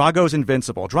 Drago's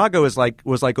invincible. Drago was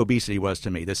like obesity was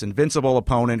to me, this invincible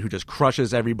opponent who just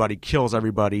crushes everybody, kills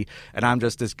everybody, and I'm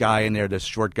just this guy in there, this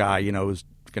short guy, who's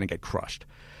going to get crushed.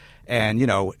 And,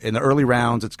 in the early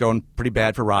rounds, it's going pretty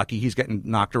bad for Rocky. He's getting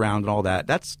knocked around and all that.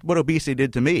 That's what obesity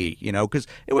did to me, because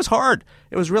it was hard.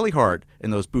 It was really hard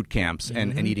in those boot camps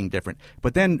and eating different.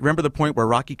 But then remember the point where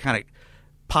Rocky kind of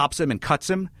pops him and cuts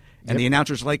him? And the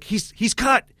announcer's like, he's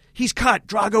cut. He's cut.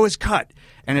 Drago is cut.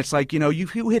 And it's like, you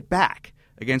hit back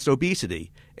against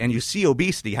obesity. And you see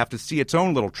obesity have to see its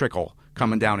own little trickle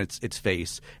coming down its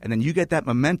face. And then you get that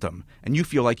momentum. And you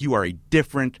feel like you are a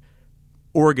different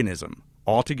organism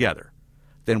altogether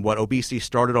than what obesity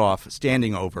started off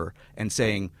standing over and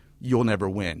saying, you'll never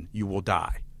win, you will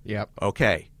die. Yep.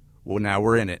 Okay, well, now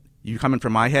we're in it. You coming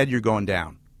from my head, you're going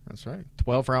down. That's right.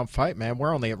 12-round fight, man.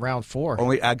 We're only at round 4.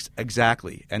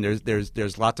 Exactly. And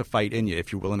there's lots of fight in you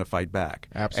if you're willing to fight back.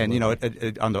 Absolutely.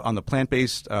 And, on the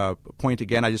plant-based point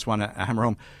again, I just want to hammer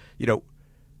home,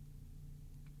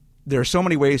 there are so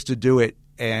many ways to do it,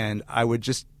 and I would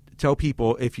just tell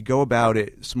people, if you go about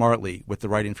it smartly with the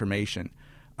right information,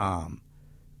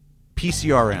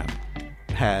 PCRM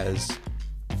has,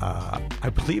 I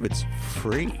believe it's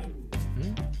free,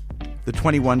 the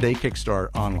 21-day Kickstart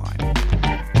online.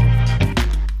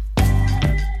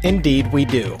 Indeed, we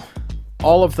do.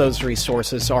 All of those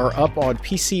resources are up on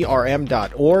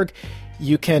pcrm.org.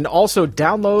 You can also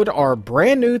download our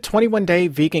brand new 21-day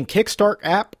vegan Kickstart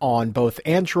app on both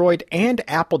Android and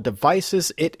Apple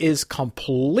devices. It is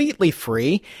completely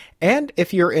free. And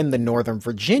if you're in the Northern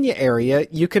Virginia area,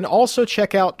 you can also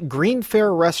check out Green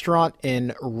Fair Restaurant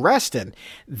in Reston.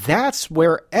 That's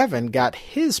where Evan got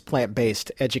his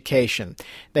plant-based education.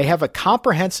 They have a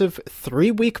comprehensive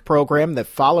 3-week program that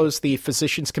follows the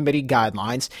Physicians Committee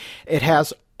guidelines. It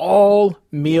has all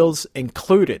meals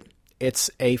included.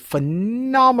 It's a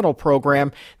phenomenal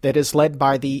program that is led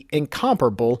by the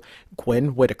incomparable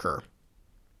Gwen Whitaker.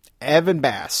 Evan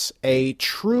Bass, a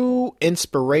true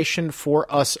inspiration for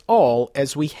us all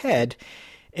as we head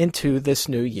into this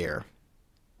new year.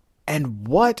 And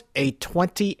what a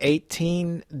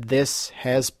 2018 this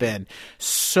has been.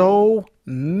 So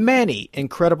many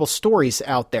incredible stories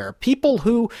out there. People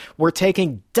who were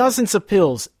taking dozens of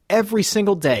pills every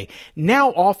single day, now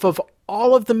off of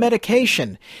all of the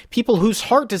medication, people whose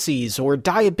heart disease or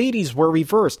diabetes were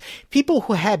reversed, people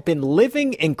who had been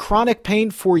living in chronic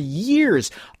pain for years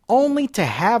only to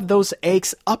have those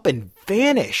aches up and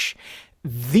vanish.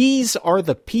 These are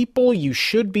the people you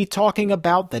should be talking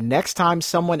about the next time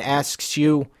someone asks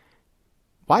you,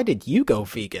 why did you go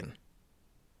vegan?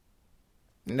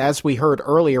 And as we heard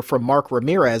earlier from Mark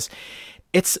Ramirez,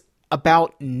 it's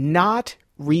about not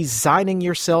resigning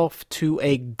yourself to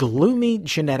a gloomy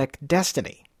genetic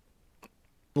destiny.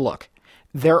 Look,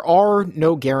 there are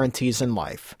no guarantees in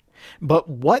life, but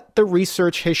what the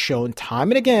research has shown time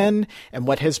and again, and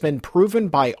what has been proven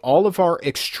by all of our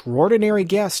extraordinary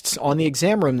guests on the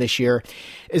exam room this year,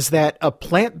 is that a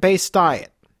plant-based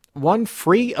diet, one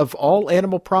free of all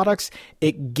animal products,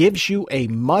 it gives you a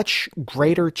much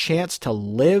greater chance to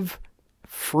live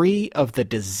free of the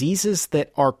diseases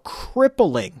that are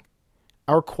crippling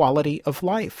our quality of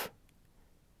life.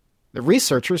 The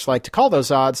researchers like to call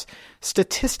those odds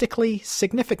statistically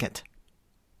significant.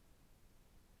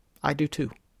 I do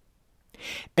too.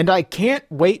 And I can't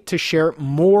wait to share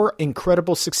more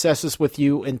incredible successes with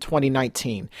you in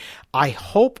 2019. I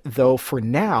hope, though, for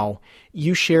now,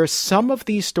 you share some of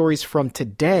these stories from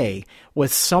today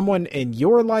with someone in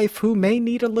your life who may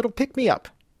need a little pick-me-up.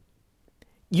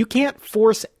 You can't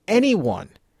force anyone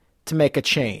to make a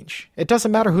change. It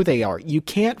doesn't matter who they are. You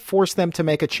can't force them to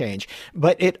make a change,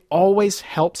 but it always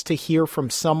helps to hear from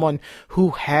someone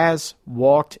who has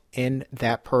walked in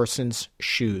that person's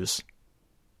shoes.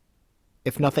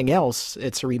 If nothing else,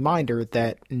 it's a reminder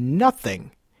that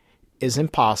nothing is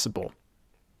impossible.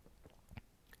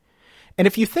 And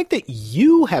if you think that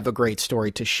you have a great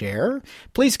story to share,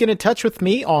 please get in touch with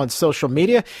me on social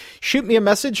media. Shoot me a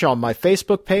message on my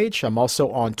Facebook page. I'm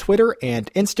also on Twitter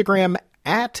and Instagram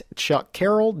at Chuck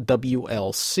Carroll,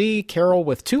 WLC, Carroll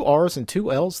with 2 R's and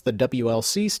 2 L's, the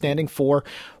WLC standing for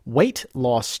Weight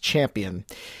Loss Champion.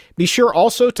 Be sure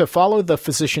also to follow the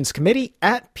Physicians Committee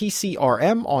at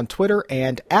PCRM on Twitter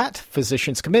and at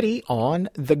Physicians Committee on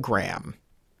the Gram.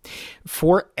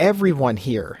 For everyone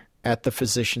here at the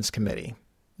Physicians Committee,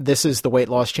 this is the Weight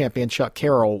Loss Champion Chuck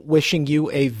Carroll wishing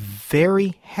you a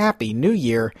very happy new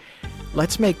year.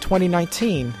 Let's make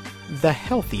 2019 the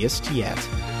healthiest yet.